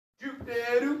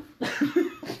All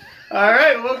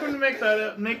right, welcome to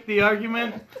Make the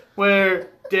Argument, where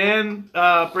Dan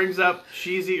brings up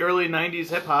cheesy early 90s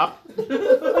hip-hop.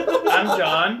 I'm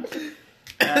John,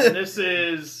 and this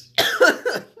is...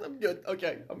 I'm good,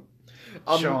 okay.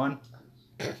 Sean.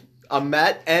 I'm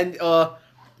Matt, and Joe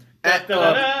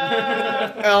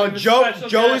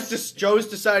Joe's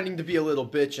deciding to be a little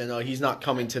bitch, and he's not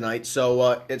coming tonight.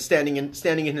 So, and standing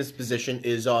in his position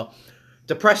is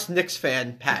depressed Knicks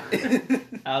fan Pat.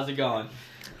 How's it going?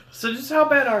 So just how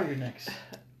bad are your Knicks?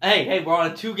 Hey, we're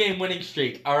on a 2-game winning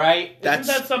streak, alright? Isn't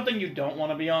that something you don't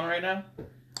want to be on right now?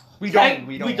 We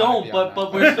don't,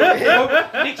 but we're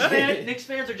still... Knicks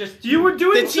fans are just... You were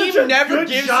doing the team such a never good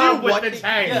gives job you with what the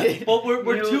tank. Yeah, but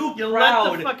we're too you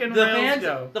proud. Let the fucking rails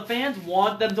go. The fans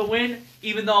want them to win,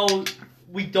 even though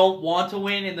we don't want to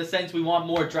win, in the sense we want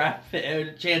more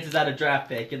chances at a draft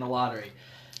pick in the lottery.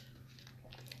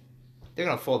 They're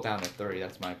gonna fall down to 30.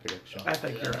 That's my prediction. I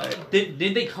think you're right.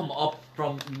 Didn't they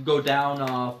go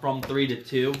down from 3 to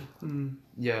 2?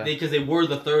 Yeah. Because they were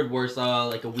the third worst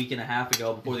like a week and a half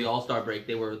ago before the All-Star break.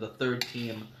 They were the third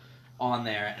team on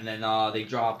there, and then they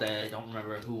dropped. I don't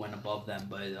remember who went above them,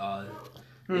 but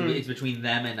it's between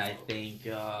them and I think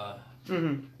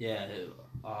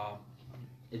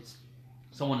it's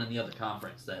someone in the other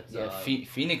conference. That's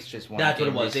Phoenix just won. That's what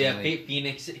it was. Recently.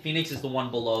 Phoenix is the one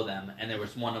below them, and there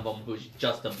was one of them who's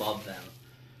just above them.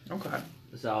 Okay.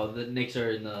 So the Knicks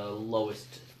are in the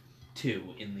lowest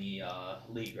 2 in the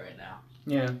league right now.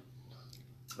 Yeah.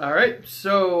 All right.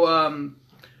 So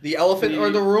The elephant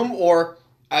in the room, or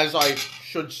as I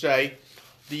should say,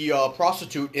 the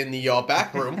prostitute in the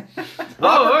back room.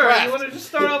 all right. You want to just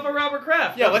start off with Robert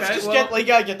Kraft? Yeah, okay, let's just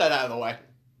gotta get that out of the way,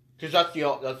 because that's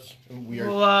weird.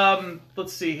 Well,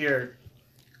 let's see here.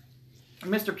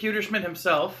 Mr. Pewterschmidt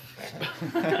himself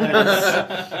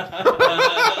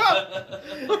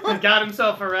got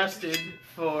himself arrested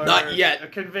for Not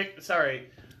yet.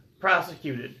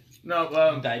 Prosecuted. No,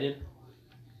 Indicted?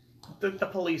 the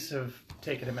police have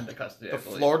taken him into custody. The I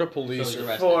believe. Florida police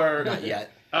So for not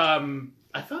yet.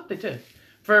 I thought they did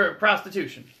for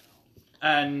prostitution,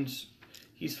 and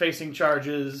he's facing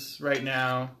charges right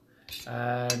now,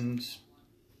 and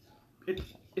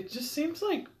it just seems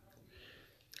like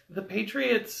the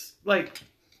Patriots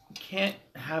can't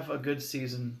have a good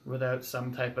season without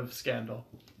some type of scandal.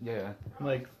 Yeah.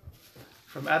 Like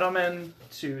from Edelman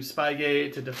to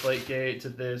Spygate to Deflategate to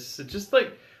this, it's just I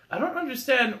don't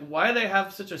understand why they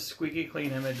have such a squeaky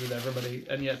clean image with everybody,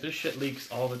 and yet this shit leaks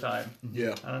all the time.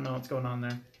 Yeah. I don't know what's going on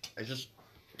there. I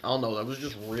don't know. That was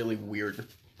just really weird.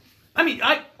 I mean,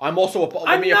 I'm also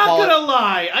I'm not gonna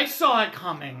lie. I saw it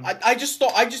coming. I just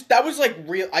thought that was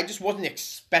real. I just wasn't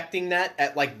expecting that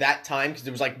at that time, because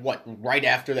it was right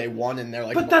after they won, and they're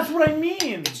like. But that's what I mean.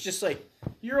 It's just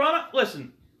you're on.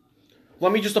 Listen.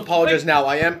 Let me just apologize now.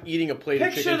 I am eating a plate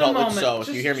of chicken cutlets, so if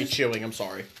you hear me just, chewing, I'm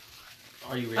sorry.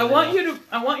 Are you really? I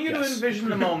want you to envision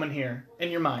the moment here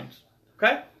in your mind.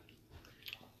 Okay?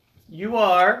 You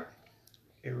are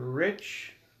a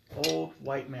rich old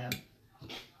white man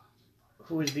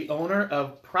who is the owner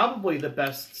of probably the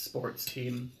best sports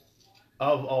team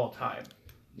of all time.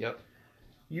 Yep.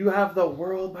 You have the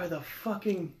world by the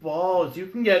fucking balls. You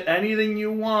can get anything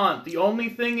you want. The only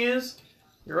thing is,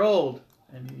 you're old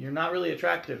and you're not really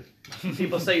attractive.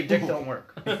 People say your dick don't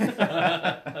work.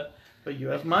 But you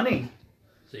have money.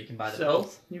 So you can buy the So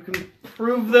pills. you can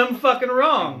prove them fucking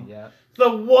wrong. Yeah.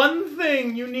 The one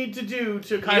thing you need to do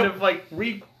to kind of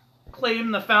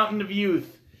reclaim the fountain of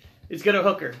youth is get a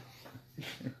hooker.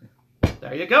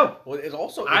 There you go. Well, it's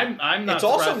also I'm not. It's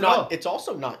also surprised at all. not. It's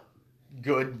also not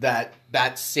good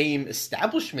that same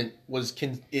establishment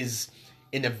is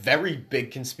in a very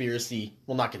big conspiracy.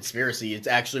 Well, not conspiracy. It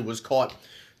actually was caught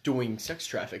doing sex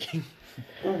trafficking.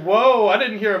 Whoa! I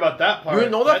didn't hear about that part. You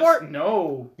didn't know that part?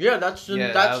 No. Yeah, that's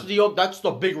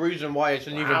the big reason why it's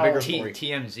an even bigger story.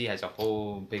 TMZ has a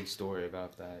whole big story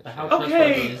about that.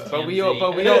 Okay. But we all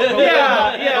know.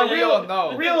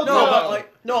 Real No, talk.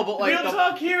 but Real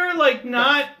talk here,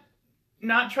 not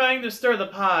trying to stir the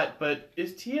pot, but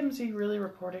is TMZ really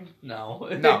reporting? No.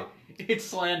 No. It's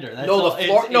slander. That's No, all. the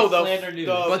floor. It's No, slander news.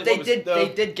 But they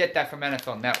did get that from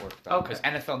NFL Network, though, Okay. because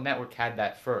NFL Network had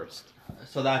that first.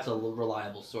 So that's a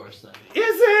reliable source then. Is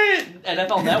it?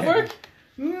 NFL Network?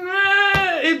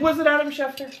 Nah, was it Adam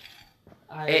Schefter?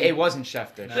 It wasn't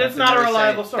Schefter. No. It's not a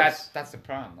reliable source. That's the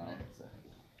problem, though.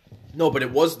 No, but it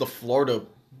was the Florida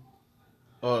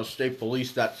State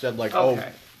Police that said by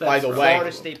the That's way,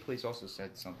 Florida State Police also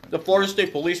said something. the Florida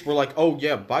State Police were like, oh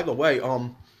yeah, by the way,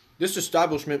 this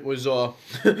establishment was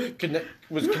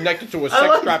connected to a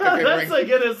sex trafficking ring. That's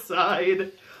an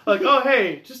aside. Like, oh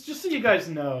hey, just so you guys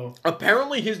know.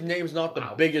 Apparently, his name's not the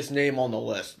Wow. biggest name on the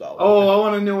list, though. Oh, I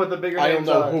want to know what the bigger I don't names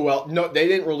know are. who else. No, they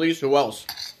didn't release who else.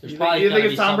 There's You probably think gotta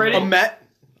it's be Tom Brady? somebody- Met?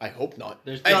 I hope not.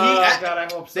 There's And Oh he God, I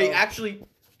hope so. They actually,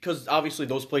 because obviously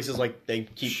those places, like, they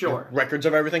keep Sure. records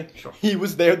of everything. Sure. He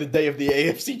was there the day of the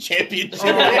AFC Championship.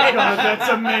 Oh my God, that's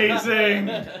amazing.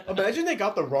 Imagine they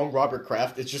got the wrong Robert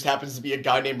Kraft. It just happens to be a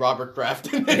guy named Robert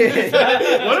Kraft. What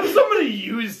if somebody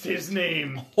used his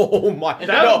name? Oh my!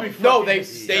 That no, would be no, fucking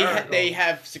hysterical. they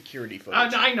have security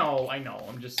footage. I know.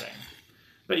 I'm just saying.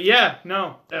 But yeah,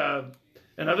 no.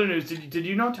 In other news, did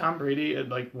you know Tom Brady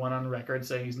had went on record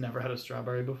saying he's never had a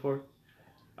strawberry before?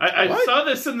 I What? saw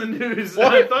this in the news What?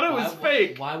 and I thought it was Why-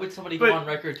 fake. Why would somebody But- go on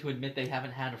record to admit they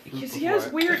haven't had a fruit Because before? he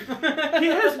has weird.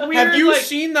 Have you like,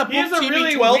 seen the book he has a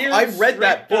really TB12? weird, I read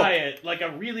that strict book. diet, like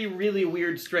a really, really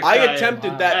weird strict I diet.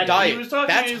 attempted Wow. that And diet. he was talking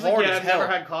That's to me, he's hard like, yeah, as I've hell.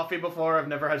 never had coffee before, I've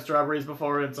never had strawberries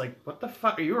before, and it's like, what the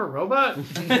fuck, are you a robot?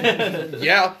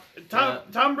 Yeah.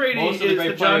 Tom Brady Most of the is great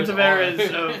the John players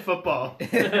Tavares are. of football.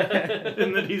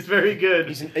 And that he's very good.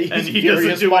 He's and a he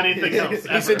furious doesn't do Muppet. anything else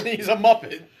he's, ever. he's a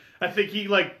Muppet. I think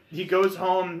he goes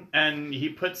home and he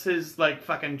puts his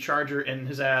fucking charger in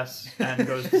his ass and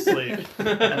goes to sleep.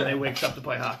 And then he wakes up to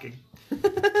play hockey.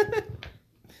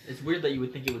 It's weird that you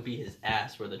would think it would be his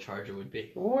ass where the charger would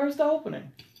be. Well, where's the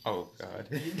opening? Oh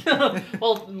God.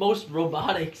 Well, most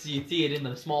robotics, you see it in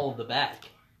the small of the back.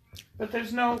 But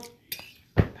there's no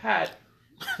pad.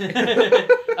 I'm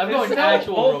There's going no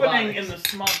actual opening robotics. in the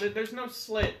small. There's no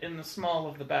slit in the small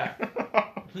of the back.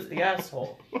 It's the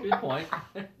asshole. Good point.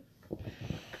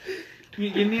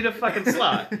 You need a fucking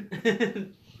slot.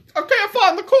 I can't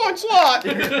find the coin slot.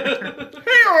 Here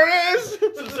it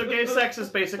is. So gay sex is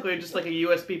basically just like a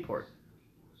USB port.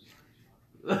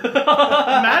 Matt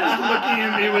is looking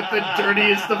at me with the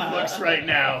dirtiest of looks right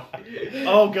now.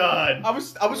 Oh God. I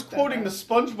was quoting the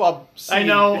SpongeBob scene. I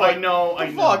know.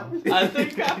 The fuck? I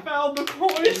think I found the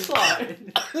coin slot.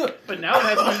 But now it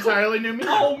has an entirely new meaning.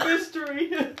 Oh,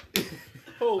 mystery.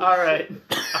 All right.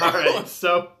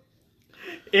 So,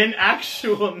 in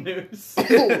actual news,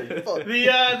 Holy fuck. the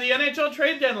NHL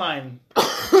trade deadline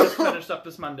just finished up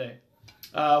this Monday.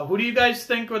 Who do you guys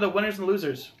think are the winners and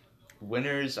losers?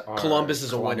 Winners are Columbus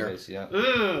is a winner. Columbus, yeah.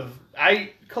 Ugh.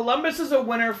 Columbus is a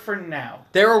winner for now.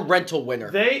 They're a rental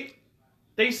winner.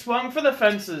 They swung for the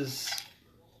fences,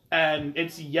 and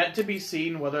it's yet to be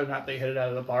seen whether or not they hit it out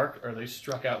of the park or they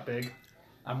struck out big.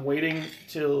 I'm waiting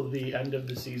till the end of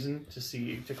the season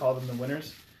to call them the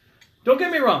winners. Don't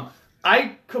get me wrong.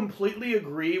 I completely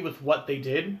agree with what they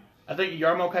did. I think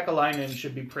Jarmo Kekalainen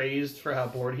should be praised for how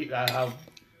bored he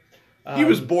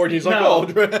was bored. He's like, no.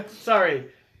 oh. Sorry.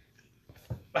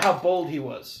 How bold he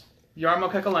was. Jarmo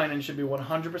Kekalainen should be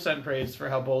 100% praised for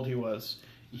how bold he was.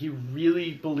 He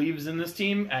really believes in this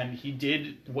team, and he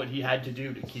did what he had to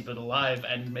do to keep it alive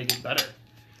and make it better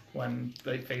when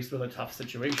they faced with a tough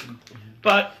situation.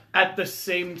 But at the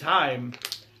same time,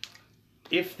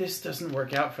 if this doesn't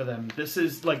work out for them, this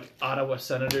is like Ottawa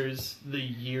Senators the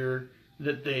year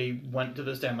that they went to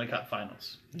the Stanley Cup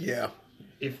Finals. Yeah.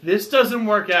 If this doesn't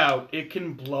work out, it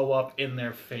can blow up in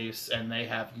their face, and they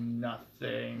have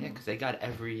nothing. Yeah, because they got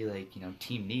every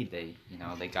team need. They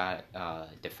got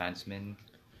defenseman.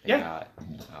 They Yeah. got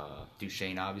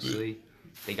Duchesne, obviously.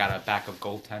 They got a backup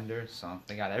goaltender, so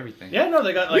they got everything. Yeah, no,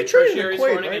 they got We traded Tertiary McQuaid,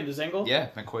 Scoring right? and Dzingel. Yeah,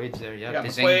 McQuaid's there. Yeah, got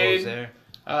Dzingel's McQuaid.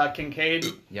 there. Kincaid.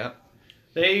 Yep.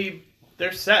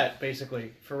 They're set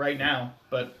basically for right now,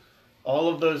 but all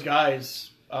of those guys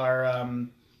are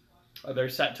they're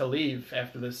set to leave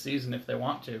after this season if they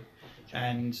want to,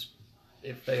 and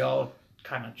if they all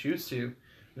kind of choose to,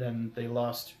 then they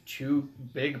lost two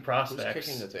big Who's prospects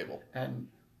kicking the table? and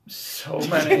so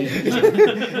many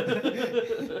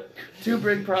two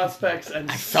big prospects and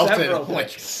I felt several it. Like,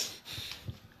 picks.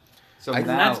 So And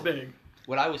now, that's big.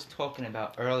 what I was talking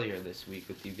about earlier this week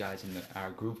with you guys in our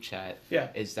group chat Yeah.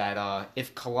 is that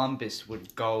if Columbus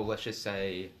would go, let's just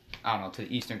say, I don't know, to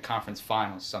the Eastern Conference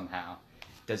Finals somehow,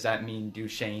 does that mean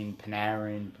Duchesne,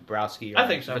 Panarin, Bobrovsky I are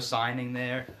think so. resigning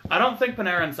there? I don't think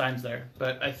Panarin signs there,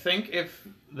 but I think if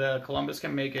the Columbus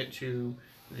can make it to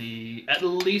at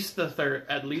least the third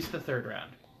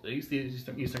round, at least the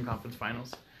Eastern Conference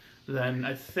Finals, then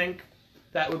I think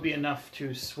that would be enough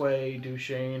to sway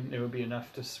Duchesne. It would be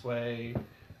enough to sway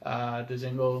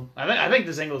Dzingel. I think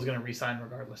Dzingel is going to resign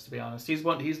regardless. To be honest, he's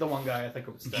the one guy I think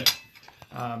would stay.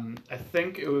 I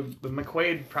think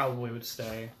McQuaid probably would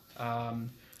stay.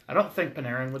 I don't think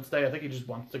Panarin would stay. I think he just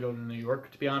wants to go to New York,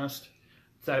 to be honest.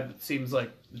 That seems like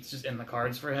it's just in the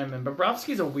cards for him. And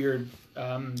Bobrovsky's a weird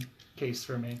case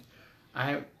for me.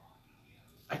 I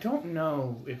don't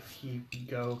know if he would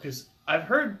go, because I've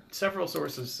heard several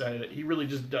sources say that he really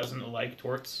just doesn't like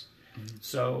Torts.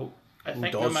 So I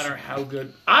think no does? matter how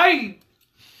good I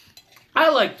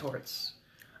like Torts.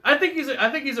 I think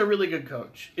he's a really good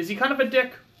coach. Is he kind of a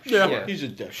dick? Yeah. he's a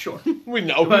dick. Sure. We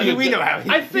know. But we know how.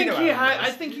 I think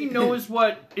I think he knows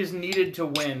what is needed to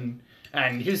win,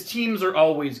 and his teams are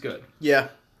always good. Yeah.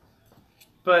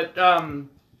 But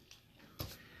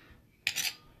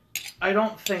I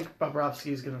don't think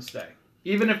Bobrovsky's going to stay.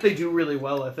 Even if they do really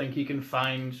well, I think he can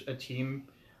find a team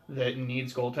that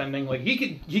needs goaltending. Like he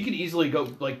could easily go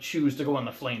choose to go on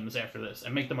the Flames after this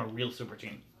and make them a real super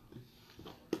team.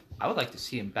 I would like to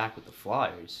see him back with the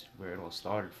Flyers, where it all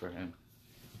started for him.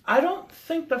 I don't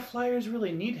think the Flyers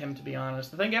really need him, to be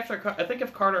honest. I think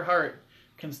if Carter Hart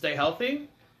can stay healthy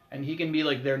and he can be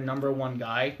like their number one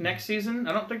guy next season,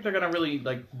 I don't think they're gonna really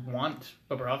want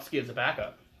Bobrovsky as a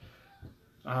backup.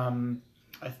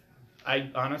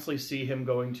 I honestly see him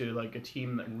going to a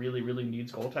team that really, really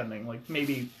needs goaltending, like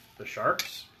maybe the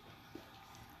Sharks.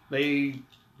 They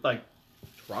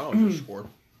Toronto just scored.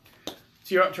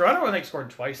 Toronto, I think, scored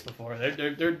twice before.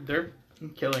 They're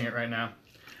killing it right now.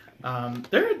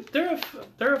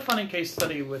 They're a funny case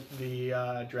study with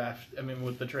the draft. I mean,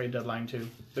 with the trade deadline too,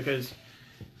 because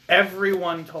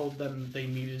everyone told them they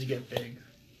needed to get big,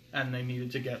 and they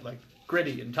needed to get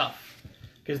gritty and tough,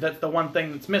 because that's the one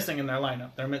thing that's missing in their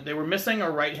lineup. They were missing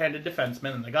a right-handed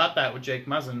defenseman, and they got that with Jake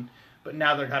Muzzin, but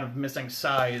now they're kind of missing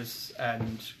size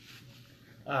and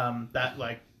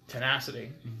that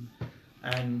tenacity. Mm-hmm.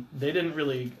 And they didn't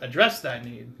really address that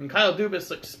need. And Kyle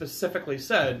Dubas specifically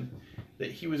said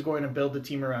that he was going to build the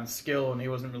team around skill, and he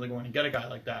wasn't really going to get a guy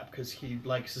like that because he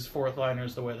likes his fourth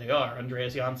liners the way they are.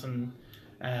 Andreas Janssen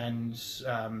and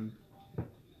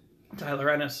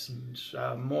Tyler Ennis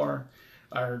and Moore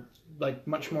are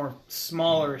much more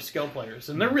smaller skill players,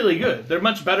 and they're really good. They're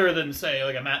much better than say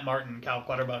a Matt Martin, Cal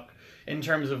Clutterbuck in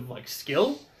terms of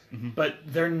skill, but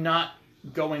they're not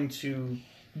going to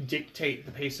dictate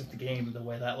the pace of the game the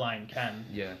way that line can.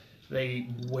 Yeah. They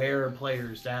wear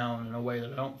players down in a way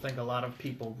that I don't think a lot of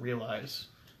people realize,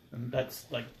 and that's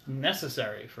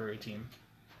necessary for a team.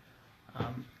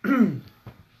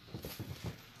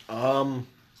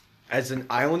 As an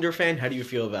Islander fan, how do you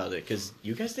feel about it? Because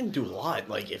you guys didn't do a lot.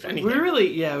 If anything, We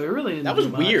really didn't. That was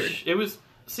do much. weird. It was.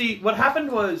 See, what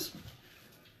happened was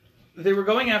they were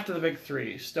going after the big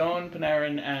three: Stone,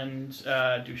 Panarin, and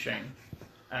Duchesne.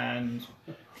 And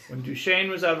when Duchesne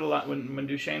was out when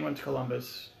Duchesne went to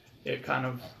Columbus, it kind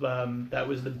of that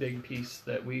was the big piece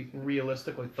that we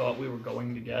realistically thought we were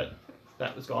going to get.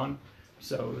 That was gone,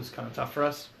 so it was kind of tough for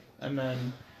us. And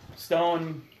then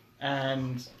Stone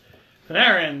and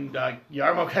Panarin,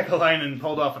 Jarmo Kekalainen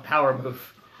pulled off a power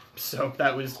move, so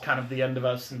that was kind of the end of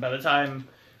us. And by the time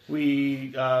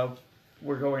we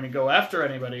were going to go after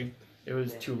anybody, it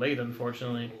was too late,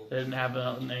 unfortunately. They didn't have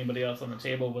anybody else on the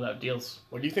table without deals.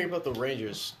 What do you think about the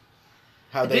Rangers?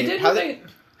 How They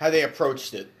they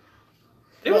approached it?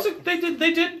 They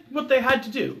did what they had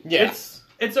to do. Yeah.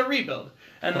 It's a rebuild,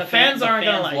 and the fans aren't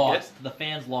going to like it. The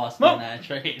fans lost Well- in that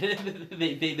trade.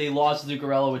 they lost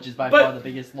Zuccarello, which is by But- far the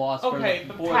biggest loss Okay,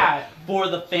 for, but the, Pat, for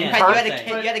the fans. You per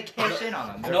se. had to cash in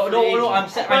on them. No.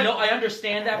 I know. I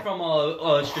understand that from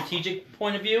a strategic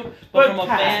point of view, But but from a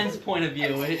Pat- fan's point of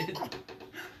view,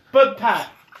 But Pat,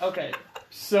 okay,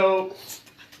 so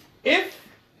if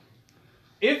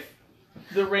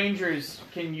the Rangers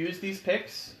can use these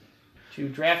picks to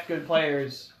draft good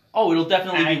players it'll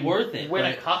definitely and be worth it. win a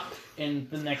but- cup in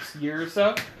the next year or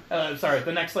so,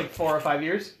 the next 4 or 5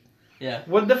 years, Yeah.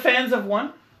 would the fans have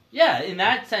won? Yeah, in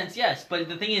that sense, yes. But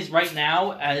the thing is, right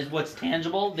now, as what's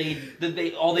tangible,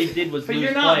 they all they did was But lose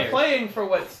you're not players. playing for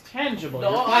what's tangible. No,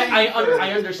 You're playing for,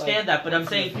 I understand that, but I'm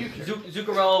saying future.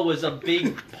 Zuccarello was a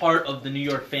big part of the New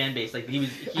York fan base.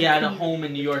 He had a home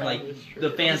in New York. The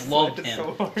fans loved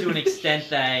him to an extent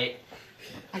that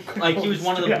he was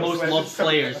one of the most loved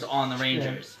players on the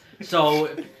Rangers. So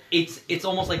it's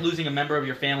almost like losing a member of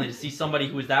your family to see somebody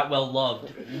who is that well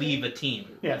loved leave a team.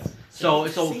 Yes. So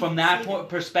from that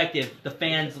perspective, the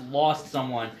fans lost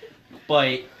someone,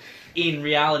 but in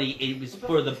reality, it was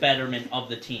for the betterment of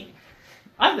the team.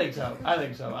 I think so.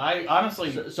 I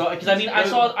honestly. So because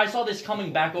I saw this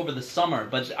coming back over the summer,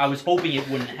 but I was hoping it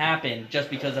wouldn't happen just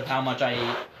because of how much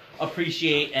I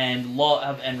appreciate and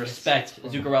love and respect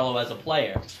Zuccarello as a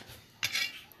player.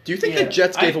 Do you think the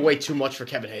Jets gave away too much for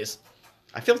Kevin Hayes?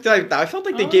 I felt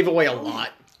like they gave away a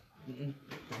lot.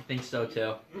 I think so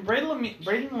too. Braden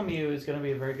Lemieux is going to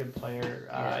be a very good player.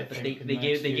 I But think they in the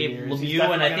gave next few years. He's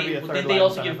Lemieux, and I definitely think gonna be a didn't they third-line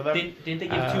also center give for them. didn't they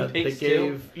give 2 picks they too?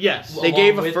 gave, yes. They Along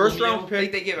gave a with first-round Lemieux?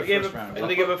 pick. They gave a They gave first round.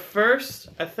 they give a first,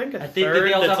 I think a I think third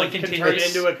they also that's have a like turned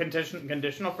contingent- into a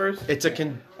conditional first. It's a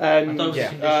con. I And thought it was Yeah. a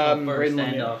conditional first Braden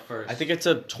and Lemieux. first. I think it's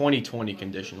a 2020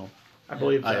 conditional. I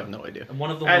believe so. I have no idea. And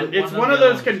one of the And it's one of the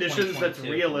those ones was conditions that's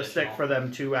 2022 realistic conditional. for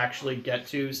them to actually get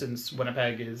to, since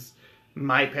Winnipeg is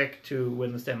my pick to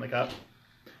win the Stanley Cup.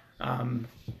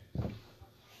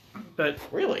 But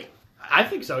Really? I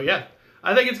think so, yeah.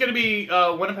 I think it's going to be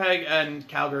Winnipeg and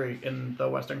Calgary in the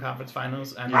Western Conference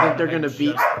Finals. And You think they're Winnipeg gonna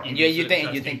beat- just And you ekes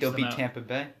think ekes they'll them beat out. Tampa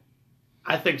Bay?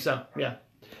 I think so, yeah.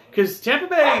 Because Tampa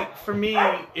Bay, for me,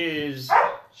 is...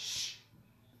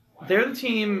 They're the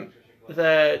team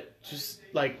that just,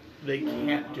 like, they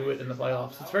can't do it in the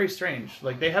playoffs. It's very strange.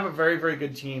 Like, they have a very, very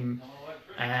good team,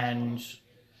 and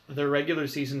the regular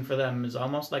season for them is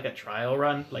almost like a trial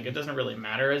run. Like, it doesn't really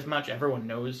matter as much. Everyone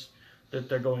knows that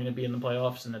they're going to be in the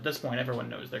playoffs, and at this point, everyone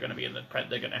knows they're going to be in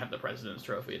they're going to have the President's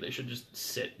Trophy. They should just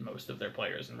sit most of their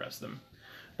players and rest them.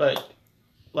 But,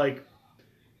 like,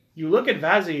 you look at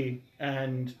Vazzy,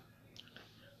 and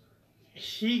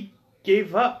he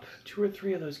gave up 2 or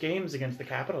 3 of those games against the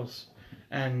Capitals,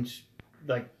 and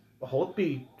like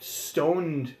Holtby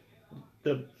stoned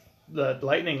the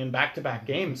Lightning in back-to-back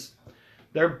games.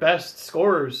 Their best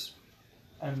scorers,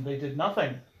 and they did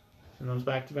nothing in those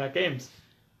back-to-back games.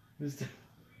 It was-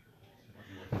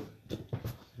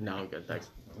 No, I'm good. Thanks.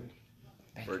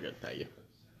 We're good. Thank you.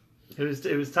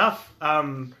 It was tough.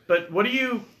 But what do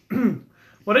you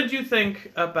what did you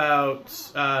think about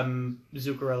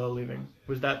Zuccarello leaving?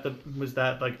 Was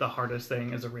that like the hardest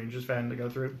thing as a Rangers fan to go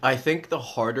through? I think the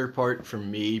harder part for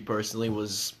me personally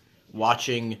was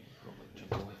watching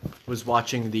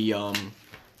the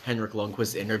Henrik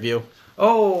Lundqvist interview.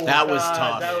 Oh, That was God,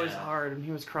 tough. That was hard, and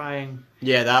he was crying.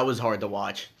 Yeah, that was hard to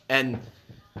watch. And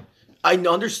I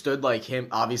understood like him.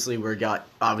 Obviously, we got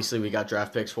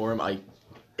draft picks for him.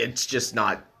 It's just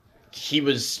not. He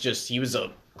was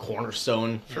a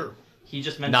cornerstone for He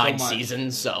just meant 9 so much.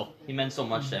 seasons. So He meant so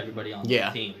much to everybody on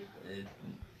Yeah. the team.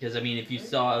 Because, I mean, if you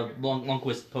saw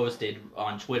Lundqvist posted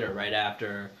on Twitter right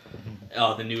after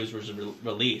the news was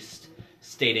released,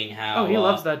 stating how He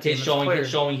loves that team. It's clear.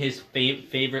 showing his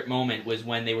favorite moment was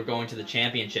when they were going to the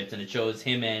championships, and it shows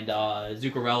him and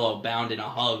Zuccarello bound in a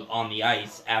hug on the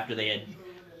ice after they had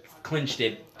clinched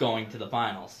it going to the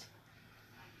finals.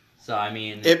 So, I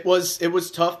mean... it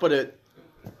was tough, but it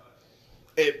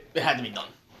had to be done.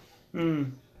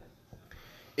 Mm.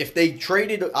 If they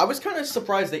traded, I was kind of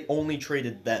surprised they only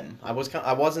traded them. I was kind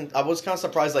of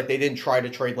surprised like they didn't try to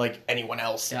trade like anyone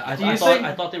else. Yeah, Do you think-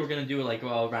 I thought they were gonna do it like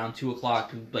around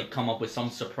 2:00, like come up with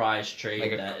some surprise trade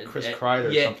Like a that Chris Kreider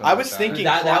or yeah, something. I was like thinking-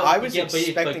 that. I was yeah, but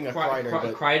expecting a Kreider,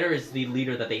 but- Kreider is the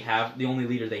leader that they have, the only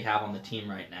leader they have on the team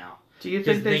right now. Do you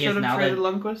Because think the they thing should is, have now traded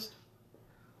Lundqvist?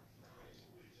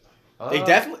 They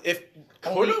definitely if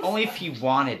only if he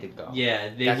wanted to go. Yeah,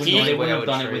 they That's wouldn't the only they way I wouldn't have would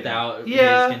done it trade without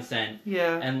Yeah. his consent.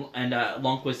 Yeah. And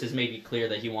Lundqvist has made it clear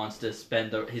that he wants to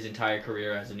spend his entire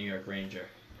career as a New York Ranger.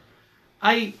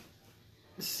 I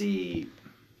see.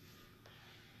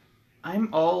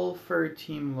 I'm all for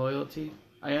team loyalty.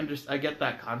 I get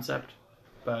that concept,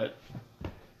 but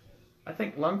I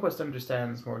think Lundqvist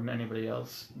understands more than anybody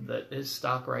else that his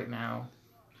stock right now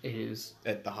is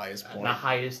at the highest point. the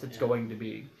highest it's going to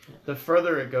be. The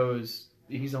further it goes,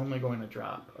 he's only going to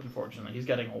drop. Unfortunately, he's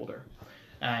getting older,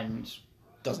 and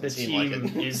Doesn't the seem team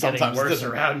like it. is Sometimes getting it worse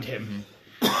doesn't. around him.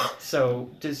 So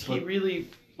does he really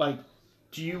like?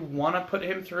 Do you want to put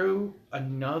him through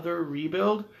another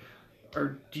rebuild,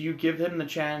 or do you give him the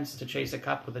chance to chase a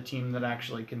cup with a team that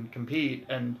actually can compete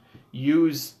and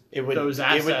use It would those it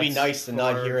assets? would be nice to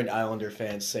not for- hear an Islander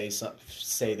fan say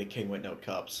the King went no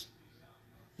cups.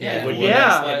 Yeah, it would be Yeah.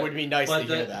 nice, it would be nice to But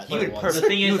hear the- that. he would for once. perfect- The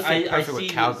thing He is, would fit I perfect with see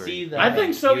Calgary. that. I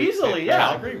think so He would fit easily. Yeah,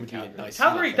 Calgary would be a nice.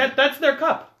 Calgary. enough That's their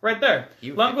cup right there.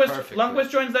 He would fit Lundqvist perfectly.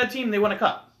 joins that team. They win a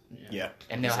cup. Yeah.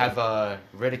 And they'll have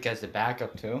Riddick as the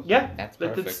backup too. Yeah, That's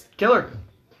That's perfect. killer.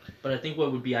 But I think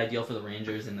what would be ideal for the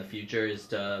Rangers in the future is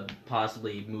to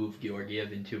possibly move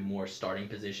Georgiev into a more starting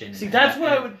position. See, and that's have-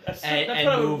 what I would. That's and, what and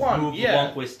I would move, want. move Yeah.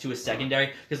 Lundqvist to a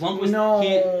secondary because Lundqvist. No,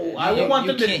 he- I would want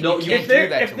you them to. can't- No, you can't if they're do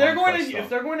that if to they're going Lundqvist, to though. if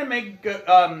they're going to make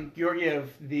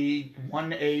Georgiev the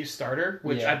 1A starter,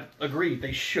 which Yeah. I agree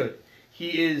they should.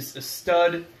 He is a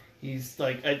stud. He's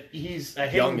like he's a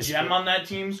hidden Youngest gem kid. on that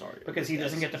team Sorry. because he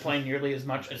doesn't get to play nearly as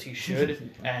much as he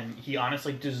should, and he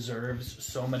honestly deserves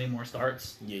so many more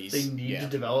starts. Yeah, They need to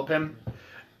develop him.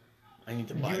 I need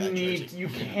to buy that jersey. You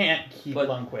can't keep But-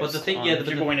 Lundqvist. but the thing- on yeah, if but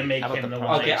you're the- going to make how about him the the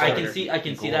project one. Okay, I starter?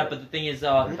 can see Igor. that, but the thing is,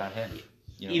 What about him?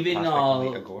 even, prospect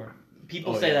elite Igor.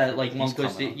 people Oh, say yeah. that like He's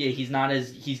Lundqvist, coming up.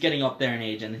 he's getting up there in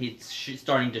age and he's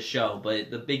starting to show.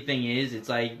 But the big thing is, it's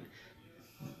like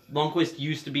Lundqvist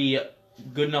used to be a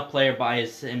good enough player by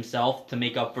himself to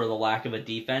make up for the lack of a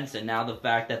defense, and now the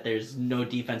fact that there's no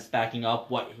defense backing up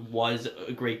what was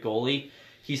a great goalie,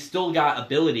 he's still got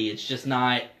ability. It's just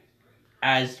not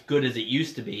as good as it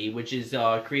used to be, which is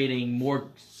creating more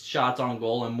shots on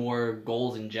goal and more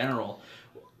goals in general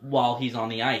while he's on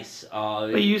the ice.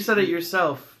 But you said it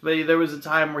yourself. But there was a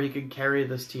time where he could carry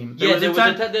this team. Yeah, there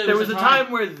was a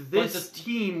time where But this the-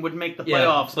 team would make the Yeah,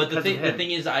 playoffs. but the because of him.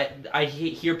 thing is, I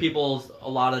hear people a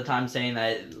lot of the time saying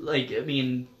that, like, I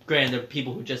mean, granted, there are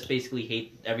people who just basically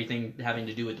hate everything having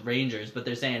to do with the Rangers, but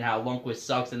they're saying how Lundqvist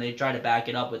sucks, and they try to back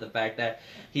it up with the fact that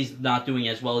he's not doing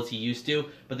as well as he used to,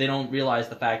 but they don't realize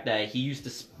the fact that he used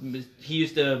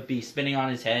to be spinning on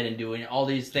his head and doing all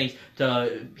these things.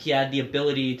 He had the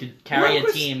ability to carry a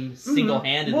Lundqvist- team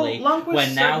single-handedly, Well, Lundqvist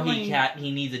when now certainly-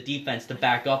 he needs a defense to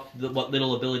back up what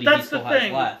little ability he That's still the has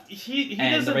thing. left. He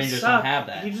And the doesn't Rangers don't suck. have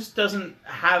that. He just doesn't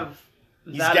have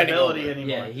He's that getting ability older.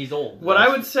 anymore. Yeah, he's old. What I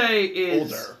would say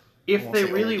is, Older. if won't they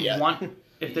say really old yet. want,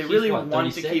 if they He's really what, want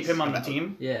to 36? keep him on the No.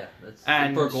 team, Yeah, that's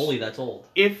And- for a goalie. That's old.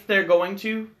 if they're going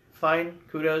to, fine,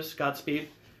 kudos, Godspeed.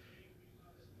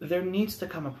 There needs to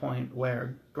come a point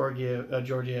where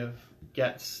Georgiev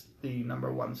gets the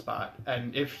number one spot,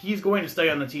 and if he's going to stay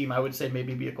on the team, I would say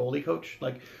maybe be a goalie coach,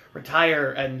 like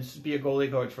retire and be a goalie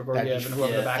coach for That'd be Georgiev and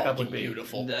whoever the backup would fucking be.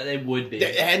 beautiful. It would be.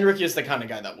 Henrik is the kind of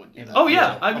guy that would do that. Oh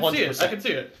yeah, I can see it. 100%. I can see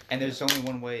it. And there's only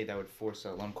one way that would force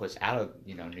Lundqvist out of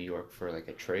New York for like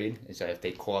a trade is that if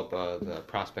they call up the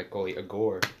prospect goalie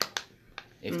Igor.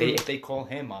 If they call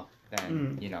him up,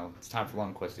 then it's time for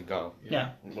Lundqvist to go. Yeah.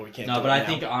 Well, we can't No, do but it I now.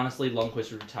 think honestly,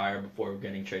 Lundqvist would retire before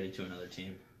getting traded to another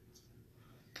team.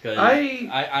 Because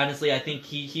I honestly, I think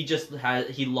he just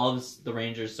he loves the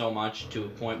Rangers so much to a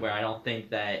point where I don't think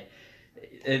that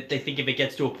they think if it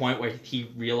gets to a point where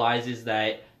he realizes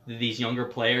that these younger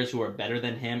players who are better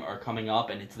than him are coming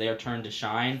up and it's their turn to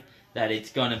shine, that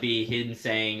it's gonna be him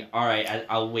saying, "All right,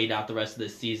 I'll wait out the rest of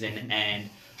this season and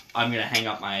I'm gonna hang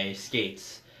up my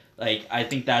skates." Like I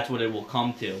think that's what it will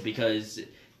come to because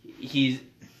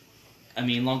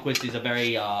Lundqvist is a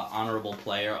very honorable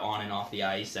player on and off the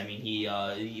ice. I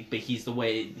mean, but he's the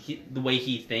way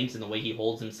he thinks and the way he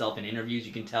holds himself in interviews.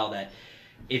 You can tell that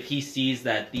if he sees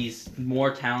that these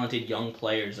more talented young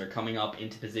players are coming up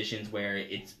into positions where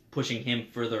it's pushing him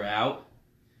further out,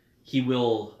 he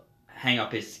will hang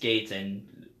up his skates and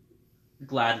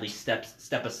gladly step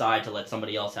aside to let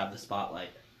somebody else have the spotlight.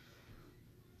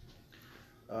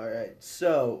 All right,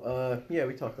 so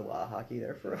we talked a lot of hockey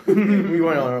there for. We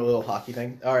went on a little hockey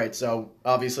thing. All right, so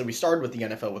obviously we started with the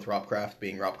NFL with Rob Kraft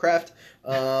being Rob Kraft.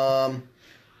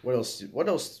 What else? What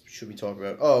else should we talk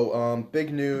about? Oh,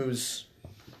 big news.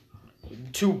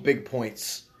 2 big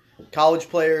points. College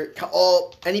player,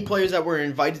 any players that were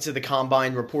invited to the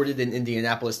combine reported in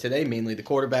Indianapolis today, mainly the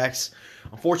quarterbacks.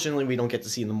 Unfortunately, we don't get to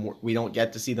see them. We don't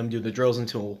get to see them do the drills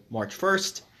until March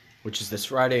 1st. Which is this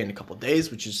Friday in a couple of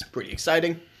days, which is pretty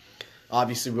exciting.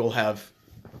 Obviously, we'll have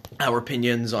our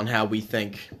opinions on how we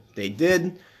think they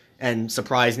did, and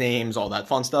surprise names, all that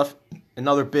fun stuff.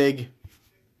 Another big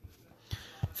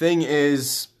thing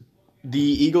is the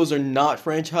Eagles are not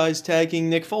franchise tagging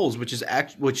Nick Foles,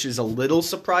 which is a little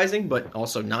surprising, but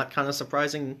also not kind of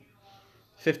surprising.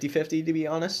 50-50, to be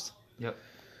honest. Yep.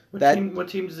 What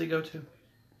team does he go to?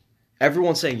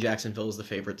 Everyone's saying Jacksonville is the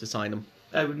favorite to sign him.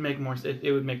 That would make more. It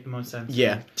would make the most sense.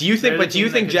 Yeah. Do you think? They're the But do you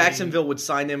team that think could Jacksonville would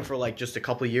sign him for like just a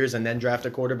couple of years and then draft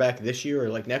a quarterback this year or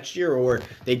like next year, or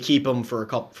they'd keep him for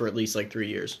at least like 3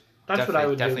 years? That's what I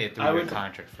would definitely do. a 3-year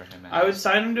contract for him. I would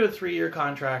sign him to a 3-year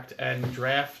contract and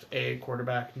draft a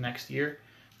quarterback next year.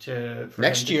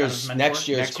 Next year's quarterback. Next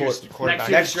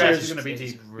year's draft year's is going to be is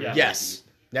deep. really Yeah. Yes.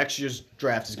 Next year's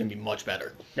draft is going to be much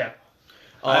better. Yeah.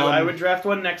 I would draft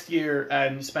one next year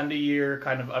and spend a year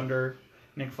kind of under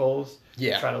Nick Foles.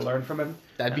 Yeah. Try to learn from him.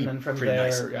 That'd be and then from pretty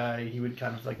there, he would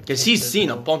kind of like Because he's seen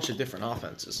a bunch of different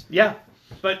offenses. Yeah,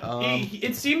 but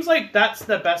it seems like that's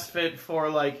the best fit for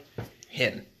like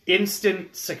Him.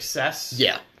 instant success.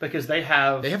 Yeah. because they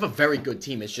have They have a very good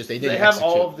team. It's just they didn't they have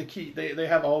execute. all of the key. They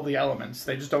have all the elements.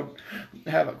 They just don't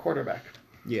have a quarterback.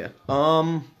 Yeah.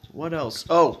 What else?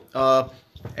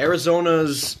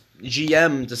 Arizona's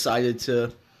GM decided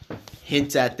to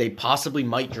hint at they possibly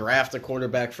might draft a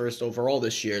quarterback first overall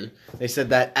this year. They said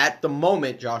that at the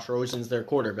moment, Josh Rosen's their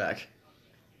quarterback.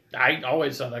 I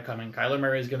always saw that coming. Kyler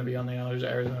Murray is going to be on the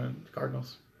Arizona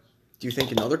Cardinals. Do you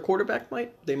think another quarterback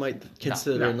they might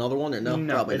consider No. another one, or no?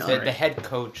 No, Probably it's not. The head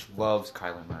coach loves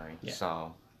Kyler Murray, Yeah.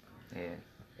 so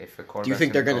if a quarterback. Do you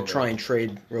think they're going to try and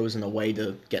trade Rosen away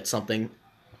to get something?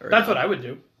 Or That's no? what I would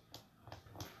do.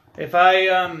 If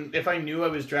I knew I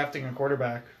was drafting a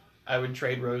quarterback, I would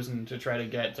trade Rosen to try to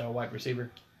get a wide receiver.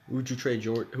 Who would you trade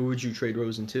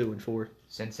Rosen to and for?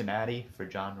 Cincinnati for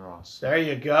John Ross. There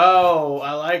you go.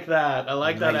 I like that. I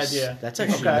like that Nice. idea. That's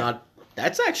actually Okay. not.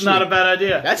 That's It's actually not a bad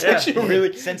idea. That's Yeah. actually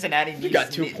really. Cincinnati needs You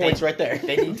got 2 points right there.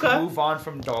 They need Okay. to move on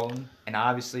from Dolan, and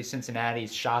obviously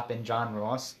Cincinnati's shopping John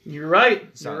Ross. You're right.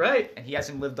 So, You're right. And he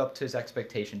hasn't lived up to his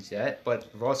expectations yet, but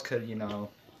Ross could,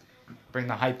 bring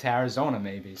the hype to Arizona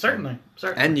maybe. So Certainly.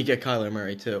 Certainly. And you get Kyler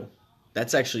Murray too.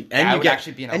 That's actually That you would get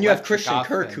actually be an and you have electric Christian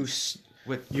Kirk offense.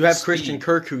 With you have speed. Christian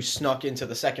Kirk who snuck into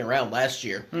the second round last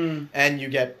year, Hmm. and you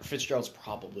get Fitzgerald's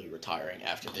probably retiring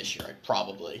after this year.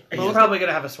 Probably. He's probably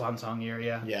gonna have a swan song year.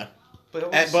 Yeah. Yeah. But,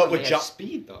 And- also but with they Jo- have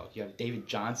speed though. You have David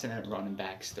Johnson at running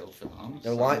back still for them.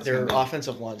 Their so it's their gonna be-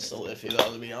 offensive line's still iffy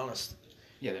though, to be honest.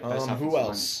 Yeah, their best who offensive line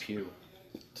else? is Pugh.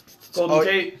 Golden Oh,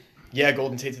 Tate. Yeah,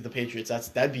 Golden Tate to the Patriots.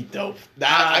 That'd be dope.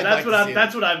 That's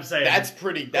what I'm saying. That's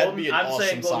pretty. That'd be an I'm awesome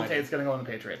saying Golden signing. Tate's gonna go on the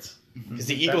Patriots. Because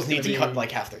the Eagles That's need to gonna cut be-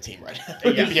 like half their team right now.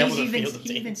 Yeah. to be able to He field the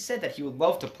team. even said that he would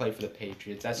love to play for the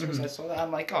Patriots. As soon as Mhm. I saw that,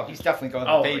 I'm like, oh, he's definitely going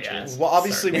to Oh, the yeah. Patriots. Well,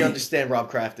 obviously we Certainly. understand Rob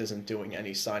Kraft isn't doing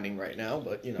any signing right now,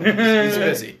 but he's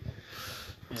busy.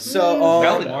 So,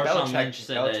 Marshawn Belichick- Lynch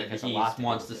said Belichick that has a he lot to do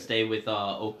wants to with it. stay with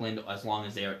Oakland as long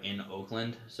as they are in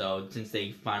Oakland. So since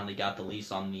they finally got the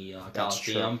lease on the That's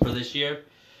Coliseum for this year,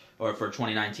 or for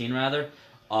 2019 rather,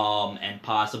 and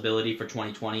possibility for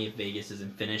 2020 if Vegas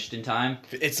isn't finished in time.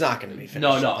 it's not going to be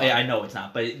finished. No, yeah, I know it's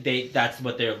not, but that's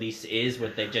what their lease is.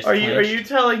 What they just Are clinched. you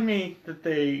telling me that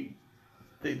they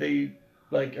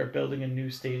like are building a new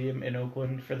stadium in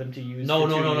Oakland for them to use? No. for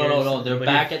 2 years? They're Like,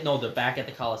 back at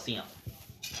the Coliseum.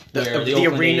 The- Where the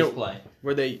Oakland arena- A's play.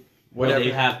 Where they Where whatever.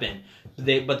 they have been.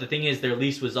 But the thing is, their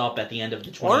lease was up at the end of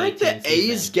the 2018 Aren't the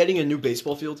season. A's getting a new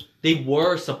baseball field? They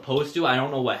were supposed to. I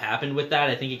don't know what happened with that.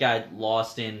 I think it got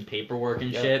lost in paperwork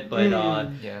and Yep. shit. But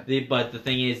Yeah. but the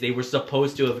thing is, they were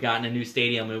supposed to have gotten a new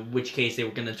stadium. In which case, they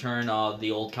were going to turn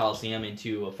the old Coliseum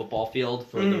into a football field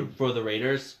for the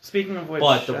Raiders. Speaking of which,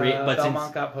 But but Belmont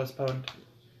since- got postponed.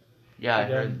 Yeah, I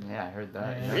Again. heard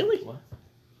that. Yeah. Really? What?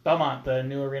 Belmont, the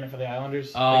new arena for the Islanders.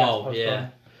 they got Oh yeah.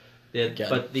 Again.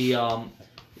 But the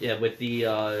with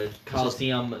the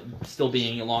Coliseum still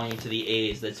belonging to the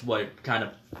A's, that's what kind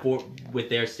of with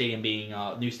their stadium being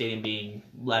new stadium being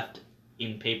left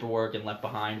in paperwork and left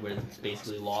behind, where it's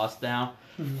basically lost now.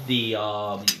 The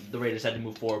Raiders had to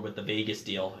move forward with the Vegas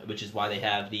deal, which is why they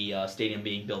have the stadium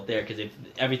being built there. Because if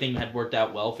everything had worked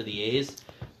out well for the A's,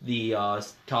 the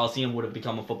Coliseum would have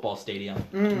become a football stadium,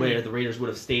 where the Raiders would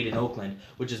have stayed in Oakland,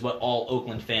 which is what all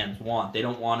Oakland fans want. They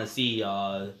don't want to see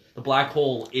the black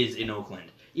hole is in Oakland.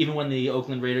 Even when the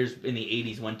Oakland Raiders in the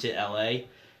 80s went to LA,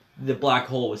 the black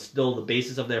hole was still, the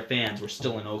basis of their fans were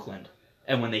still in Oakland.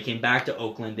 And when they came back to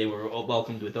Oakland, they were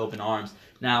welcomed with open arms.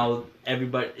 Now,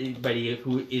 everybody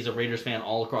who is a Raiders fan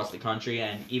all across the country,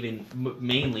 and even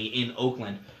mainly in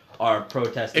Oakland, are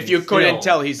protesting. If you couldn't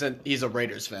still. tell, he's a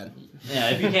Raiders fan.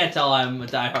 Yeah, if you can't tell, I'm a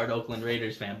diehard Oakland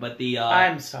Raiders fan. But the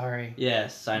I'm sorry.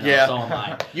 yes, I know. Yeah. So am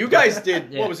I. You guys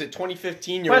did Yeah. what was it?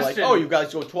 2015. You were like, Question. oh, you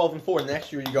guys go 12-4. The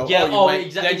next year you go, Yeah. oh, you went,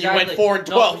 exactly. then you went 4-12.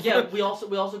 No, yeah, we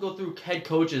also go through head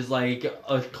coaches like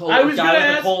a cold I was guy gonna with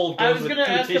a ask. cold. I goes was with gonna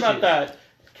two ask tissues. about that.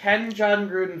 Can John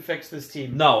Gruden fix this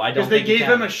team? No, I don't. Because they think he gave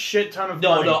can. him a shit ton of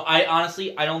No, money. no. I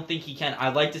honestly don't think he can.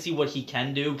 I'd like to see what he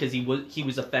can do because he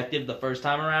was effective the first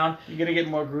time around. You're gonna get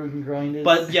more Gruden grinded.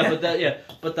 But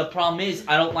the problem is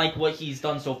I don't like what he's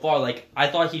done so far. Like I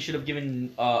thought he should have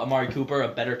given Amari Cooper a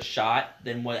better shot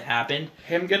than what happened.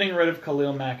 him getting rid of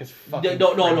Khalil Mack is fucking.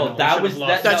 No. criminal. He That should was have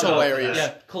lost That's his job for hilarious.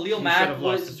 that. Yeah, Khalil He Mack should have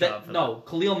lost was his job for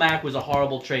Khalil Mack was a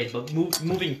horrible trade. But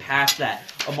moving past that,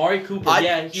 Amari Cooper,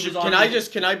 he was on.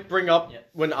 Can I bring up Yeah.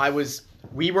 when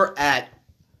we were at,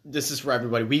 this is for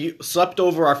everybody, we slept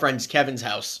over our friend's Kevin's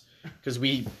house because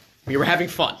we were having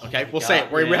fun, okay? We'll say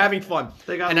it. We were yeah. having fun.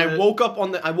 They got And I lit. woke up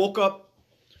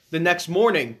the next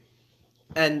morning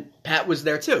and Pat was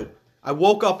there too. I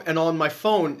woke up and on my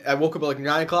phone, I woke up at like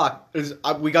 9 o'clock.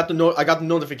 I got the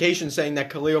notification saying that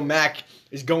Khalil Mack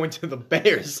is going to the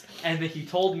Bears. And he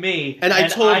told me, And I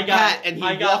told got- Pat, and he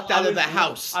I got- walked out I of the was-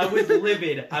 house. I was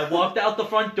livid. I walked out the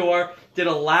front door, did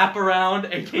a lap around,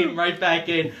 and came right back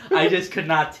in. I just could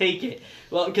not take it.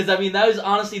 Well, because I mean, that was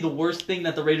honestly the worst thing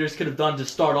that the Raiders could have done to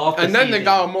start off. The And then they season.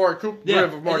 got Amari Cooper. Yeah,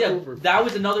 Amari Cooper. that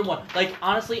was another one. Like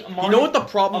honestly, Amari. You know what the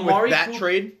problem Amari with that Cooper-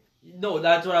 trade? No,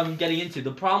 that's what I'm getting into.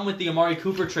 The problem with the Amari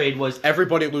Cooper trade was,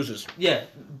 Everybody loses. yeah,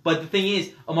 But the thing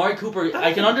is, Amari Cooper,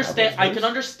 I can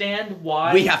understand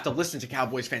why. We have to listen to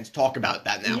Cowboys fans talk about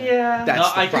that now. Yeah. That's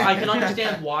No, the I problem. can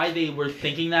understand why they were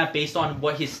thinking that based on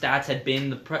what his stats had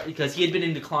been, because he had been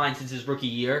in decline since his rookie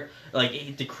year, like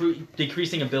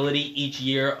decreasing ability each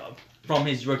year from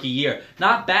his rookie year.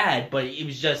 Not bad, but it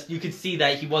was just, you could see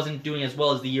that he wasn't doing as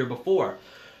well as the year before.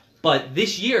 But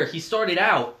this year, he started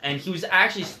out, and he was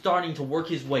actually starting to work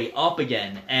his way up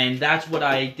again, and that's what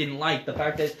I didn't like. The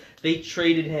fact that they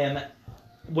traded him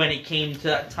when it came to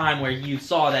that time where you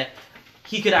saw that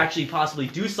he could actually possibly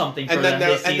do something for them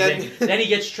this season. Then he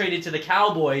gets traded to the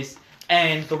Cowboys,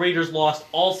 and the Raiders lost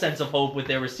all sense of hope with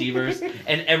their receivers,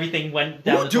 and everything went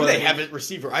down the Do toilet. they have a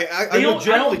receiver? I They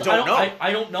legitimately don't know.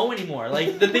 I don't know anymore.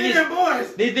 Like, the thing is,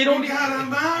 boys, they don't we got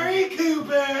Amari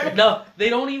Cooper. no, they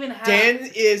don't even have. Dan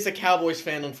is a Cowboys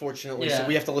fan, unfortunately, so Yeah.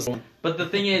 we have to listen. But the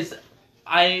thing is,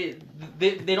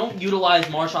 they don't utilize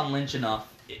Marshawn Lynch enough.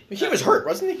 He was hurt,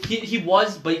 wasn't he? He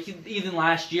was, but even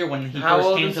last year when he How first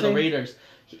old came is to the he? Raiders,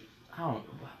 I don't know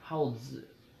how old is it?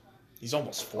 He's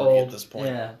almost 40 at this point.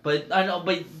 Yeah, but I know,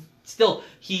 but still,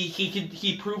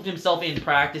 he proved himself in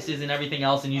practices and everything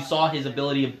else, and you saw his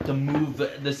ability to move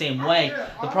the same way.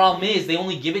 The problem is they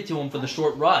only give it to him for the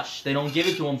short rush. They don't give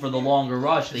it to him for the longer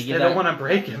rush. They give don't want to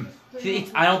break him.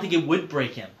 I don't think it would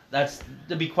break him. That's,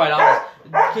 to be quite honest,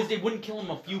 because they wouldn't kill him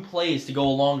a few plays to go a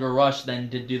longer rush than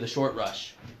to do the short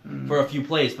rush for a few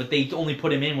plays. But they only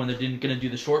put him in when they're going to do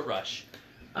the short rush.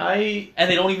 And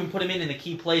they don't even put him in the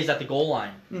key plays at the goal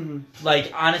line.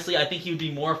 Like, honestly, I think he would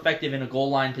be more effective in a goal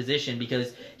line position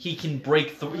because he can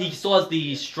break through. He still has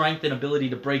the strength and ability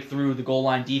to break through the goal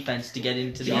line defense to get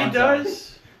into the end zone. does.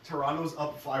 Toronto's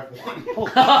up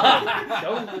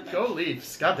 5-1. Go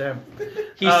Leafs. Goddamn.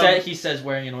 He says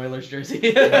wearing an Oilers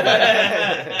jersey.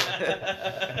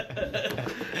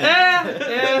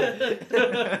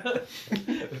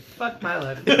 Fuck my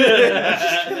life.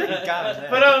 God,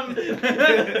 But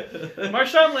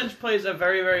Marshawn Lynch plays a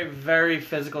very, very, very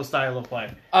physical style of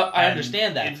play. I And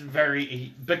understand that. It's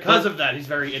because of that, he's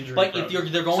very injury But prone. if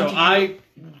they're going so to, I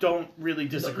don't really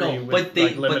disagree no, with but the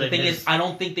limiting thing his is, I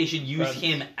don't think they should use runs.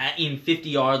 him in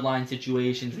 50-yard line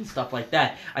situations and stuff like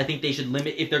that. I think they should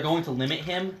limit, if they're going to limit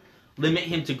him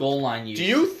to goal line use. Do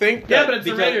you think Yeah, that... but it's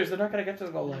the because- Raiders. They're not going to get to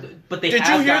the goal line. But they Did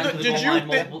have you hear gotten the- to the did goal you line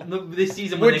thi- multiple, this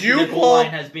season Would when you the goal call- line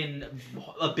has been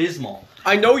abysmal.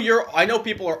 I know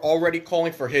people are already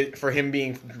calling for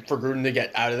Gruden to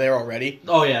get out of there already.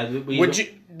 Oh yeah,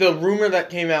 The rumor that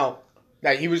came out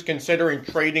that he was considering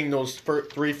trading those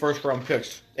 3 first-round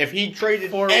picks. If he traded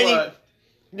For any... what?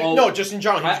 No, just in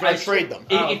general, he was going to trade them.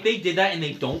 If they did that and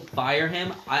they don't fire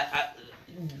him,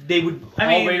 they would. I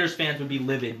All mean- Raiders fans would be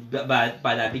livid by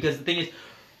that because the thing is,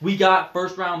 we got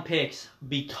first round picks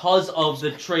because of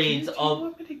the trades Do you of.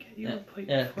 want me to get you a plate?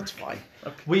 Yeah. That's fine.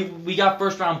 We got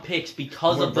first round picks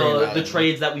because We're of bringing that the in.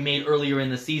 trades that we made earlier in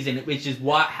the season, which is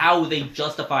how they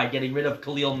justified getting rid of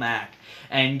Khalil Mack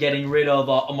and getting rid of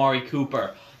Amari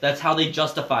Cooper. That's how they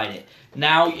justified it.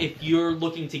 Now, if you're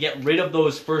looking to get rid of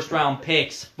those first round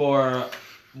picks for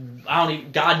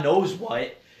God knows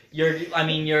what, you're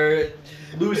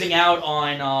losing out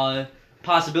on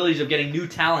possibilities of getting new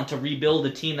talent to rebuild a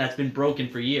team that's been broken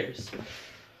for years.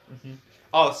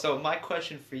 Oh, so my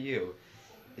question for you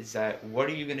is that what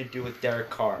are you going to do with Derek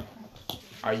Carr?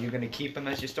 Are you going to keep him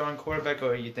as your starting quarterback,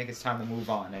 or you think it's time to move